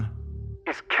 Hold on.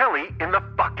 Is Kelly in the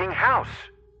fucking house?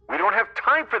 We don't have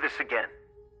time for this again.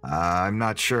 I'm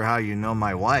not sure how you know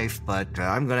my wife, but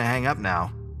I'm gonna hang up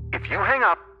now. If you hang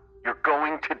up, you're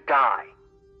going to die.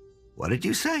 What did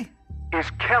you say? Is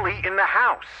Kelly in the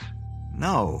house?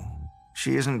 No,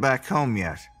 she isn't back home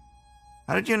yet.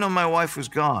 How did you know my wife was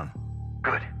gone?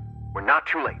 Good. We're not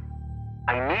too late.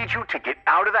 I need you to get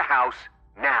out of the house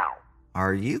now.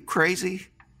 Are you crazy?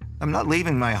 I'm not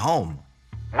leaving my home.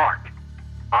 Mark,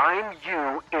 I'm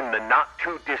you in the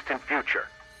not-too-distant future.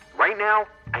 Right now,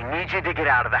 I need you to get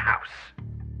out of the house.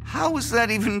 How is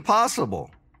that even possible?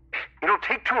 It'll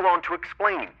take too long to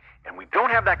explain, and we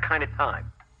don't have that kind of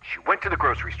time. She went to the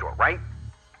grocery store, right?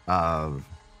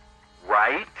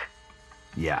 Right?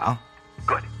 Yeah.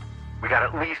 Good. We got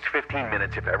at least 15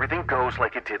 minutes if everything goes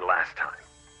like it did last time.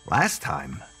 Last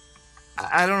time?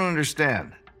 I don't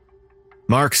understand.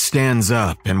 Mark stands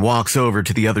up and walks over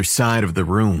to the other side of the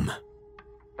room.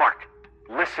 Mark,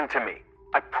 listen to me.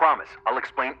 I promise I'll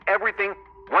explain everything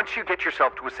once you get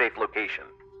yourself to a safe location.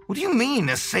 What do you mean,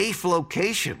 a safe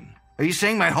location? Are you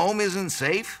saying my home isn't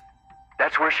safe?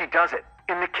 That's where she does it,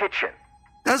 in the kitchen.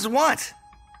 Does what?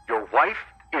 Your wife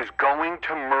is going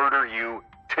to murder you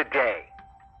today.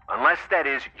 Unless, that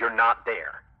is, you're not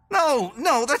there. No,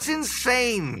 that's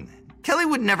insane. Kelly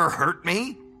would never hurt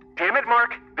me. Damn it,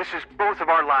 Mark. This is both of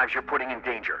our lives you're putting in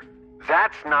danger.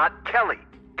 That's not Kelly.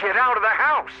 Get out of the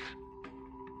house.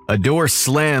 A door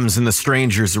slams in the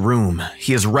stranger's room.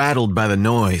 He is rattled by the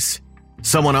noise.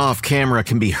 Someone off camera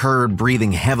can be heard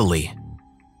breathing heavily.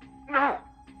 No,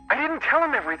 I didn't tell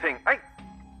him everything.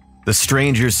 The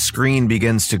stranger's screen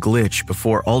begins to glitch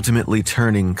before ultimately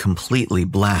turning completely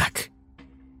black.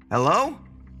 Hello?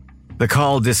 The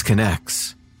call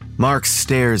disconnects. Mark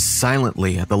stares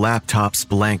silently at the laptop's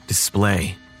blank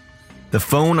display. The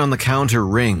phone on the counter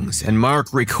rings, and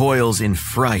Mark recoils in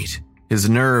fright, his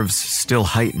nerves still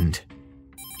heightened.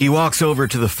 He walks over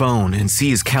to the phone and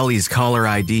sees Kelly's caller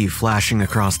ID flashing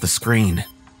across the screen.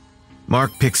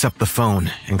 Mark picks up the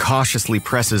phone and cautiously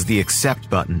presses the accept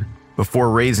button before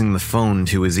raising the phone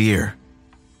to his ear.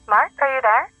 Mark, are you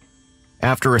there?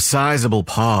 After a sizable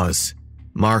pause,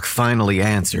 Mark finally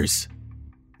answers.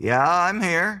 Yeah, I'm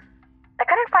here. I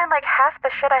couldn't find like half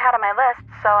the shit I had on my list,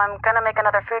 so I'm gonna make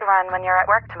another food run when you're at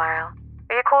work tomorrow.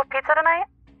 Are you cool with pizza tonight?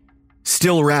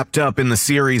 Still wrapped up in the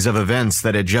series of events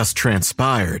that had just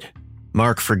transpired,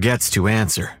 Mark forgets to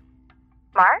answer.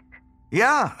 Mark?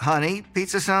 Yeah, honey,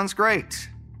 pizza sounds great.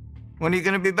 When are you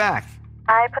gonna be back?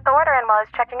 I put the order in while I was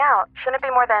checking out. Shouldn't it be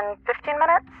more than 15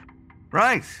 minutes?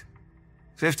 Right.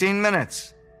 15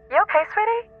 minutes. You okay,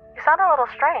 sweetie? You sound a little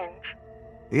strange.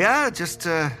 Yeah, just,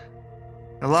 a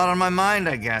lot on my mind,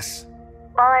 I guess.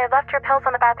 Well, I left your pills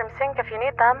on the bathroom sink if you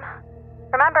need them.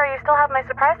 Remember, you still have my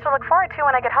surprise to look forward to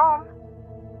when I get home.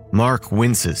 Mark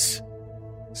winces.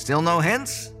 Still no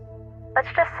hints? Let's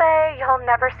just say you'll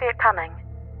never see it coming.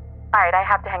 Alright, I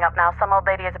have to hang up now. Some old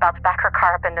lady is about to back her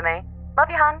car up into me. Love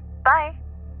you, hon. Bye.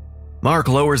 Mark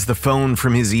lowers the phone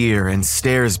from his ear and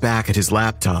stares back at his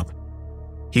laptop.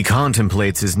 He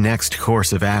contemplates his next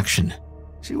course of action.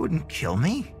 She wouldn't kill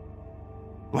me.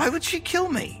 Why would she kill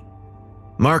me?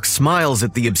 Mark smiles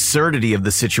at the absurdity of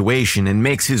the situation and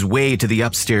makes his way to the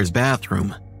upstairs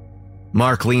bathroom.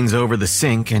 Mark leans over the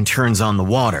sink and turns on the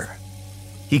water.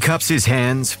 He cups his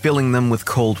hands, filling them with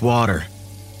cold water.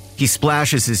 He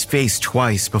splashes his face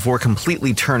twice before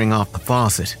completely turning off the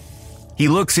faucet. He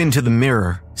looks into the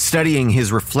mirror, studying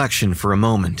his reflection for a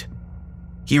moment.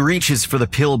 He reaches for the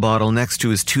pill bottle next to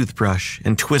his toothbrush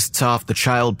and twists off the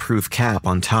child-proof cap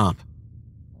on top.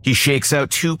 He shakes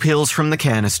out 2 pills from the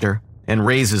canister and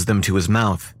raises them to his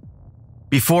mouth.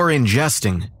 Before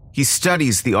ingesting, he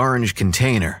studies the orange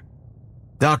container.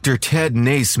 Dr. Ted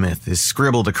Naismith is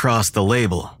scribbled across the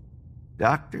label.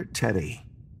 Dr. Teddy,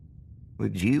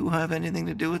 would you have anything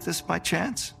to do with this by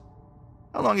chance?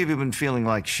 How long have you been feeling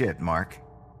like shit, Mark?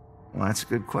 Well, that's a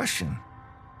good question.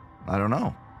 I don't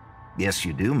know. Yes,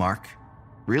 you do, Mark.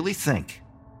 Really think.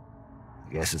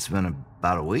 I guess it's been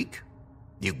about a week.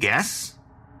 You guess?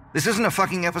 This isn't a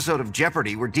fucking episode of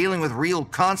Jeopardy. We're dealing with real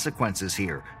consequences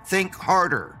here. Think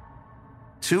harder.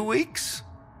 2 weeks?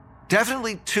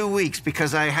 Definitely 2 weeks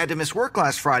because I had to miss work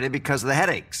last Friday because of the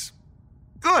headaches.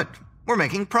 Good. We're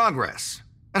making progress.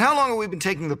 And how long have we been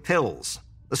taking the pills?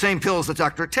 The same pills that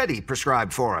Dr. Teddy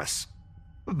prescribed for us.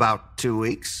 About 2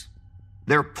 weeks.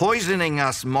 They're poisoning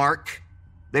us, Mark.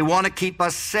 They want to keep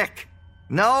us sick.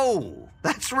 No,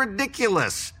 that's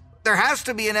ridiculous. There has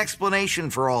to be an explanation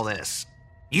for all this.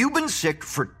 You've been sick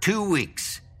for 2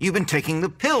 weeks. You've been taking the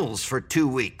pills for 2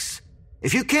 weeks.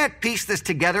 If you can't piece this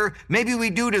together, maybe we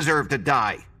do deserve to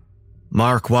die.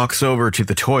 Mark walks over to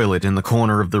the toilet in the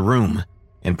corner of the room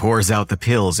and pours out the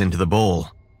pills into the bowl.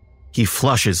 He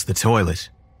flushes the toilet.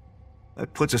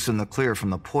 That puts us in the clear from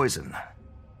the poison.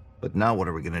 But now what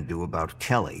are we going to do about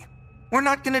Kelly? We're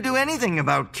not going to do anything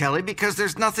about Kelly because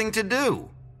there's nothing to do.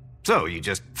 So you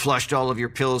just flushed all of your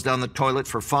pills down the toilet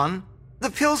for fun? The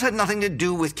pills had nothing to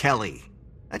do with Kelly.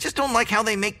 I just don't like how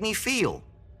they make me feel.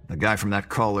 The guy from that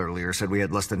call earlier said we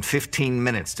had less than 15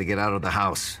 minutes to get out of the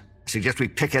house. I suggest we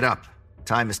pick it up.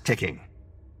 Time is ticking.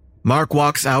 Mark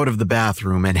walks out of the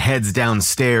bathroom and heads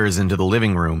downstairs into the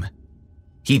living room.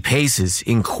 He paces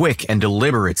in quick and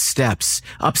deliberate steps,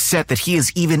 upset that he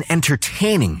is even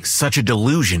entertaining such a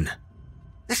delusion.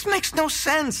 This makes no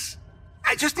sense.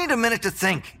 I just need a minute to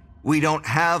think. We don't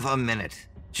have a minute.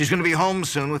 She's going to be home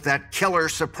soon with that killer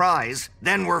surprise.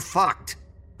 Then we're fucked.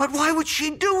 But why would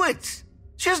she do it?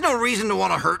 She has no reason to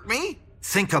want to hurt me.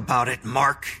 Think about it,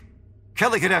 Mark.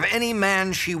 Kelly could have any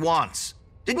man she wants.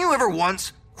 Didn't you ever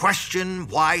once question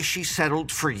why she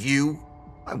settled for you?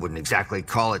 I wouldn't exactly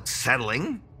call it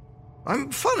settling.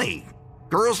 I'm funny.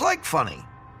 Girls like funny.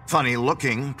 Funny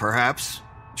looking, perhaps.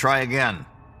 Try again.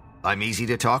 I'm easy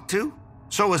to talk to?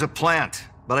 So is a plant,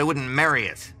 but I wouldn't marry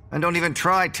it. And don't even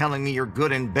try telling me you're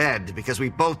good in bed, because we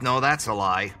both know that's a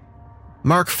lie.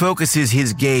 Mark focuses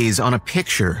his gaze on a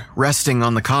picture resting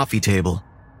on the coffee table.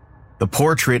 The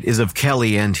portrait is of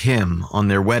Kelly and him on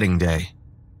their wedding day.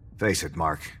 Face it,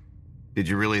 Mark. Did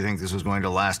you really think this was going to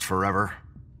last forever?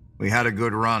 We had a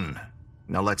good run.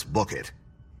 Now let's book it.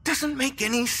 Doesn't make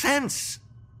any sense.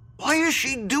 Why is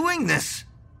she doing this?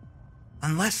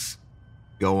 Unless...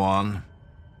 Go on.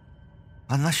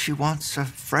 Unless she wants a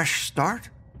fresh start?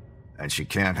 And she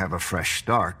can't have a fresh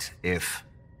start if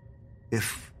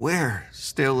we're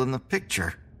still in the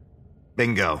picture.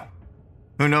 Bingo.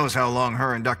 Who knows how long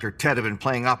her and Dr. Ted have been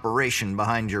playing Operation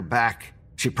behind your back.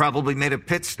 She probably made a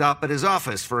pit stop at his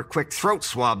office for a quick throat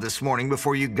swab this morning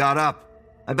before you got up.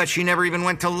 I bet she never even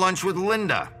went to lunch with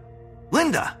Linda.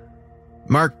 Linda!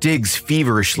 Mark digs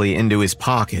feverishly into his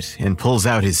pocket and pulls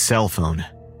out his cell phone.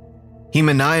 He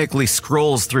maniacally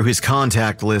scrolls through his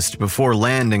contact list before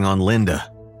landing on Linda.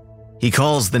 He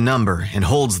calls the number and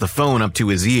holds the phone up to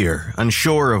his ear,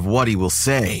 unsure of what he will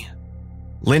say.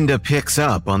 Linda picks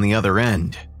up on the other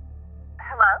end.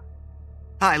 Hello?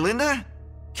 Hi, Linda.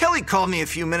 Kelly called me a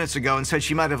few minutes ago and said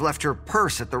she might have left her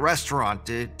purse at the restaurant.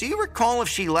 Do you recall if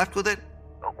she left with it?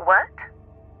 What?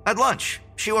 At lunch.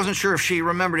 She wasn't sure if she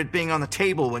remembered it being on the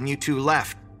table when you two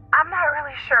left. I'm not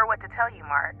really sure what to tell you,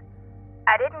 Mark.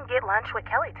 I didn't get lunch with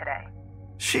Kelly today.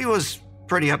 She was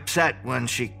pretty upset when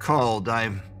she called.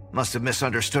 I must have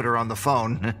misunderstood her on the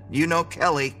phone. You know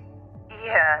Kelly.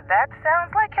 Yeah, that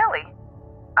sounds like Kelly.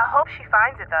 I hope she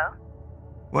finds it, though.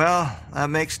 Well, that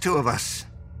makes two of us.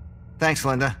 Thanks,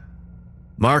 Linda.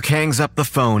 Mark hangs up the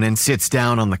phone and sits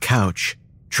down on the couch,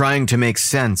 trying to make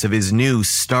sense of his new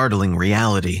startling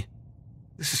reality.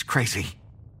 This is crazy.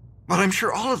 But I'm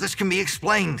sure all of this can be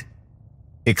explained.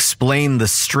 Explain the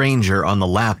stranger on the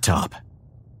laptop.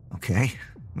 Okay,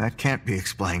 that can't be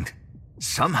explained.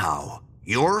 Somehow,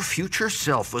 your future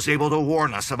self was able to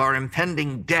warn us of our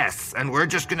impending death, and we're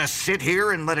just gonna sit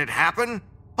here and let it happen?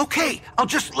 Okay, I'll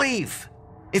just leave.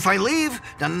 If I leave,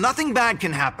 then nothing bad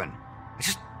can happen. I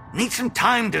just need some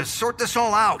time to sort this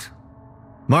all out.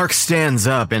 Mark stands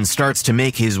up and starts to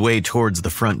make his way towards the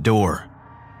front door.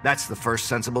 That's the first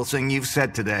sensible thing you've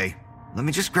said today. Let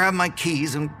me just grab my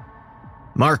keys and...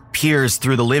 Mark peers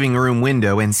through the living room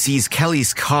window and sees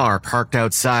Kelly's car parked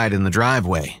outside in the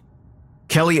driveway.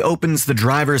 Kelly opens the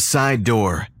driver's side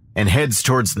door and heads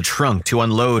towards the trunk to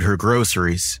unload her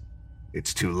groceries.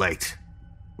 It's too late.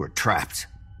 We're trapped.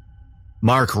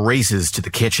 Mark races to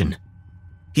the kitchen.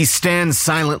 He stands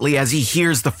silently as he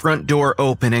hears the front door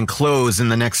open and close in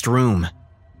the next room.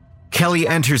 Kelly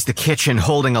enters the kitchen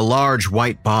holding a large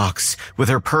white box with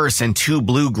her purse and 2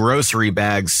 blue grocery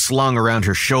bags slung around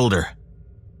her shoulder.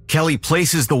 Kelly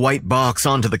places the white box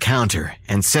onto the counter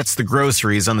and sets the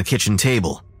groceries on the kitchen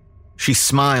table. She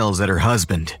smiles at her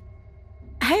husband.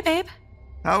 Hey, babe.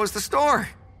 How was the store?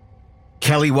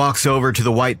 Kelly walks over to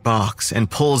the white box and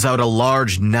pulls out a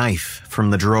large knife from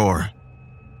the drawer.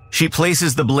 She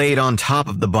places the blade on top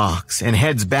of the box and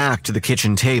heads back to the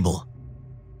kitchen table.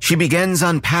 She begins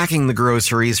unpacking the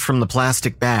groceries from the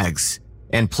plastic bags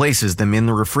and places them in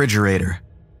the refrigerator.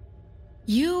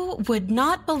 You would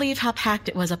not believe how packed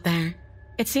it was up there.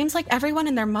 It seems like everyone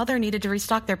and their mother needed to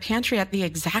restock their pantry at the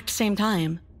exact same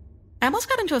time. I almost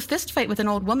got into a fist fight with an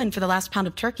old woman for the last pound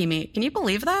of turkey meat. Can you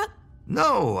believe that?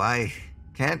 No, I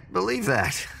can't believe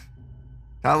that.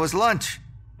 How was lunch?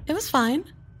 It was fine.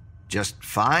 Just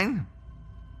fine?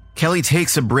 Kelly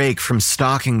takes a break from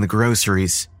stocking the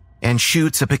groceries and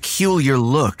shoots a peculiar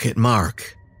look at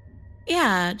Mark.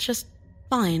 Yeah, just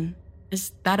fine.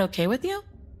 Is that okay with you?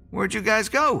 Where'd you guys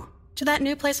go? To that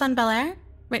new place on Bel Air,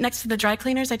 right next to the dry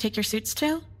cleaners I take your suits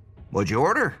to. What'd you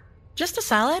order? Just a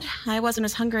salad. I wasn't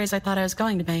as hungry as I thought I was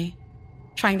going to be.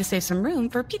 Trying to save some room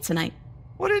for pizza night.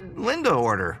 What did Linda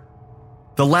order?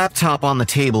 The laptop on the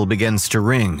table begins to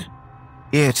ring.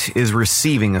 It is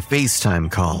receiving a FaceTime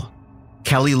call.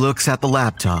 Kelly looks at the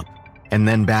laptop and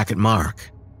then back at Mark.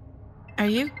 Are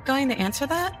you going to answer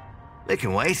that? They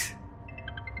can wait.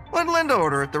 What did Linda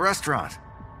order at the restaurant?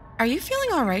 Are you feeling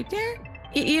all right, dear?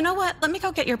 You know what? Let me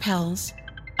go get your pills.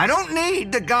 I don't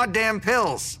need the goddamn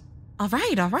pills. All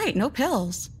right. No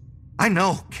pills. I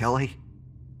know, Kelly.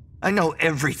 I know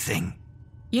everything.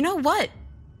 You know what?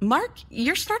 Mark,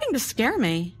 you're starting to scare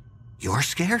me. You're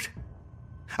scared?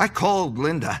 I called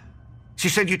Linda. She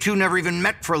said you two never even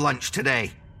met for lunch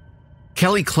today.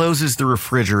 Kelly closes the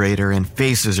refrigerator and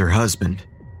faces her husband.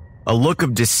 A look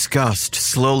of disgust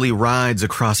slowly rides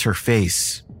across her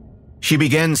face. She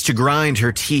begins to grind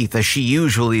her teeth as she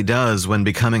usually does when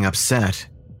becoming upset.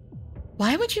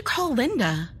 Why would you call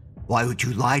Linda? Why would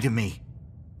you lie to me?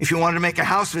 If you wanted to make a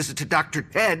house visit to Dr.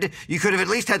 Ted, you could have at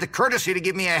least had the courtesy to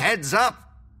give me a heads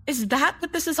up. Is that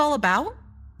what this is all about?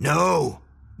 No.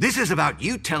 This is about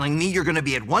you telling me you're going to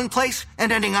be at one place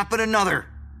and ending up at another.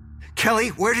 Kelly,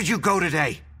 where did you go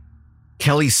today?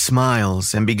 Kelly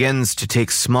smiles and begins to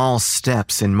take small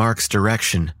steps in Mark's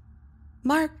direction.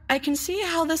 Mark, I can see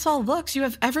how this all looks. You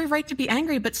have every right to be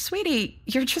angry, but sweetie,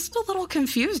 you're just a little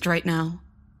confused right now.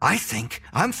 I think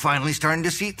I'm finally starting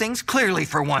to see things clearly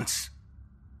for once.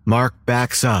 Mark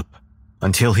backs up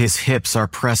until his hips are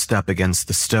pressed up against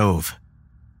the stove.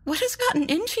 What has gotten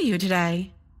into you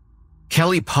today?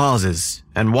 Kelly pauses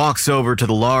and walks over to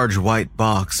the large white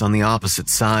box on the opposite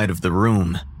side of the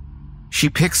room. She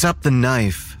picks up the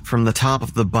knife from the top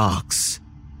of the box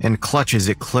and clutches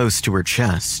it close to her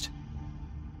chest.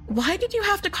 Why did you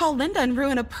have to call Linda and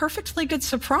ruin a perfectly good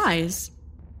surprise?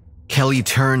 Kelly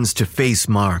turns to face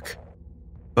Mark,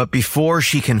 but before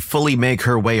she can fully make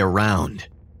her way around,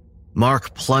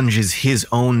 Mark plunges his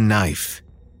own knife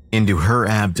into her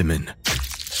abdomen.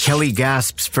 Kelly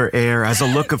gasps for air as a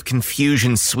look of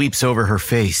confusion sweeps over her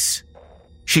face.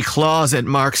 She claws at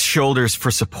Mark's shoulders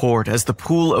for support as the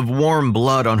pool of warm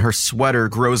blood on her sweater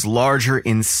grows larger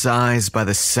in size by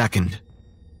the second.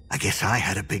 I guess I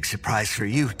had a big surprise for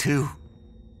you, too.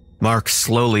 Mark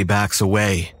slowly backs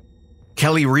away.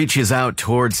 Kelly reaches out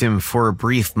towards him for a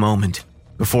brief moment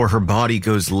before her body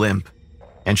goes limp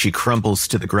and she crumples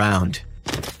to the ground.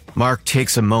 Mark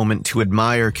takes a moment to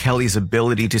admire Kelly's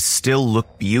ability to still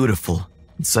look beautiful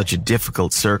in such a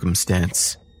difficult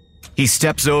circumstance. He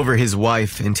steps over his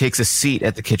wife and takes a seat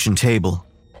at the kitchen table.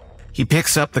 He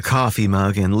picks up the coffee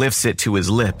mug and lifts it to his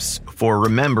lips before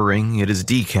remembering it is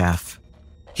decaf.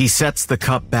 He sets the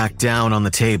cup back down on the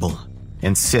table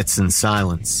and sits in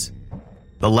silence.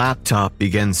 The laptop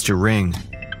begins to ring.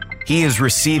 He is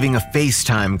receiving a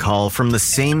FaceTime call from the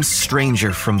same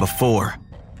stranger from before.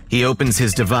 He opens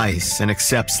his device and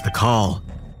accepts the call.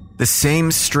 The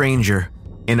same stranger,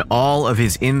 in all of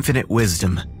his infinite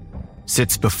wisdom,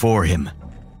 sits before him.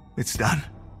 It's done.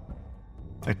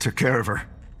 I took care of her.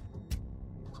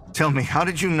 Tell me, how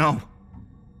did you know?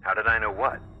 How did I know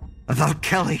what? About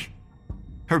Kelly.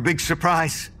 Her big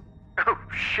surprise. Oh,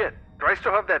 shit. Do I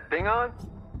still have that thing on?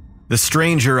 The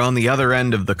stranger on the other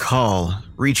end of the call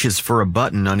reaches for a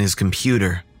button on his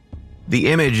computer. The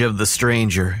image of the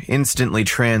stranger instantly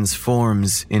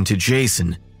transforms into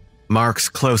Jason, Mark's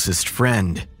closest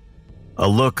friend. A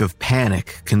look of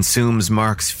panic consumes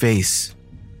Mark's face.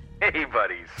 Hey,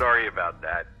 buddy. Sorry about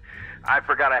that. I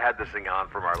forgot I had this thing on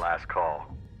from our last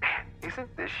call. Man,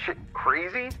 isn't this shit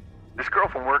crazy? This girl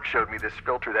from work showed me this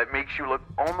filter that makes you look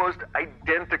almost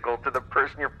identical to the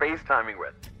person you're FaceTiming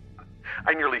with.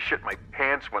 I nearly shit my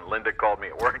pants when Linda called me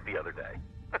at work the other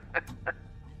day.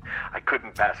 I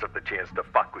couldn't pass up the chance to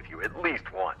fuck with you at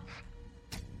least once.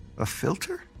 A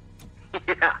filter?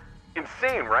 Yeah,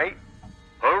 insane, right?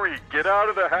 Hurry, get out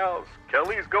of the house.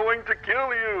 Kelly's going to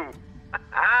kill you.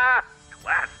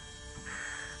 Class.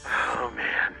 Oh,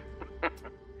 man.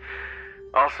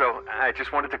 Also, I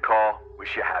just wanted to call,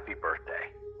 wish you a happy birthday.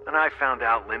 And I found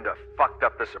out Linda fucked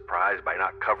up the surprise by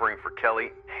not covering for Kelly,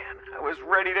 and I was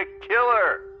ready to kill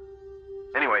her.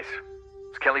 Anyways,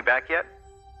 is Kelly back yet?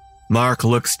 Mark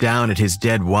looks down at his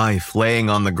dead wife laying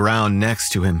on the ground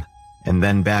next to him, and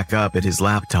then back up at his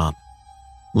laptop.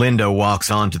 Linda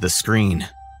walks onto the screen.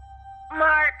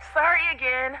 Mark, sorry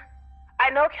again. I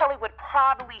know Kelly would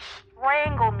probably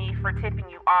strangle me for tipping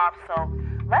you off, so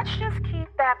let's just keep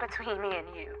that between me and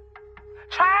you.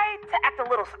 Try to act a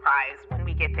little surprised when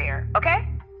we get there, okay?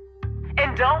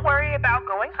 And don't worry about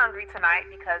going hungry tonight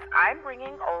because I'm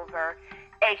bringing over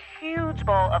a huge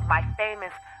bowl of my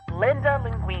famous Linda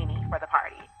linguine for the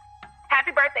party. Happy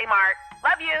birthday, Mark.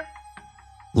 Love you.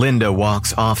 Linda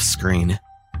walks off screen.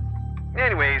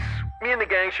 Anyways, me and the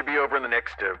gang should be over in the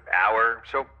next hour,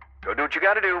 so go do what you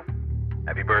gotta do.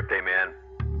 Happy birthday, man.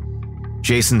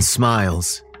 Jason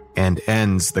smiles and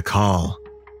ends the call.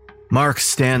 Mark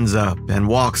stands up and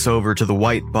walks over to the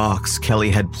white box Kelly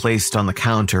had placed on the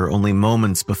counter only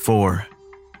moments before.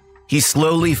 He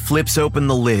slowly flips open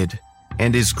the lid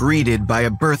and is greeted by a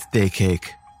birthday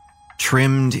cake,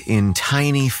 trimmed in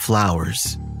tiny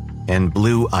flowers and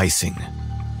blue icing.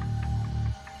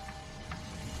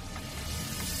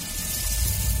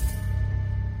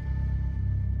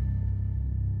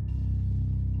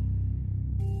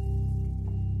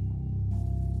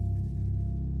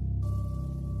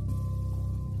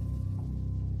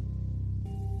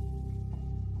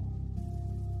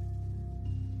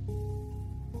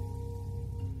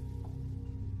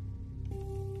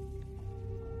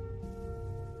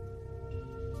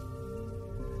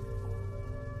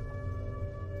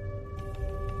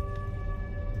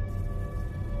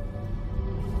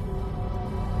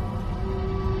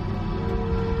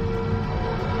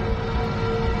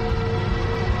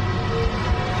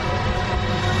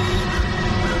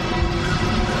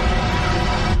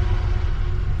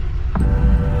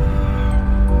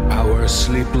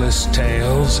 Sleepless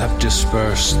tales have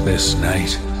dispersed this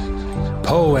night,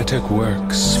 poetic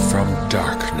works from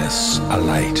darkness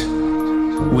alight.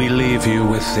 We leave you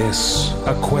with this,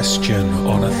 a question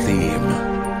on a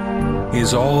theme.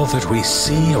 Is all that we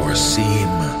see or seem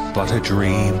but a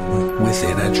dream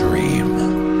within a dream?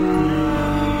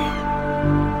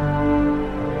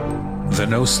 The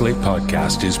No Sleep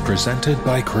podcast is presented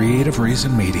by Creative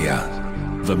Reason Media.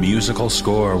 The musical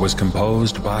score was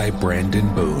composed by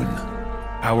Brandon Boone.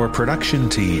 Our production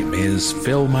team is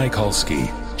Phil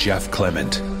Michalski, Jeff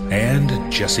Clement,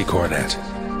 and Jesse Cornett.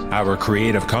 Our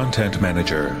creative content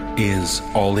manager is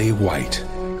Ollie White.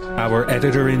 Our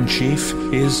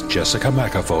editor-in-chief is Jessica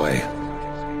McAvoy.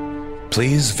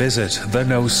 Please visit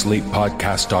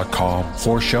thenosleeppodcast.com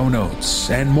for show notes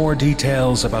and more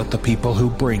details about the people who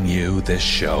bring you this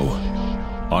show.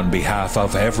 On behalf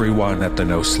of everyone at the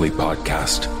No Sleep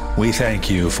Podcast, we thank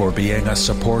you for being a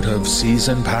supportive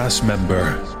Season Pass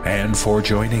member and for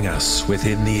joining us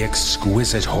within the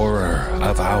exquisite horror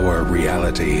of our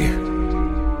reality.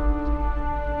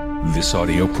 This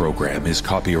audio program is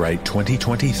copyright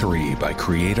 2023 by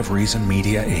Creative Reason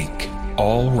Media, Inc.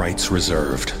 All rights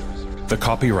reserved. The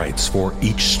copyrights for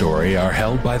each story are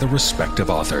held by the respective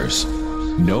authors.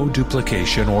 No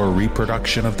duplication or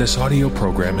reproduction of this audio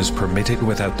program is permitted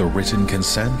without the written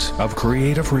consent of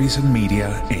Creative Reason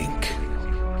Media, Inc.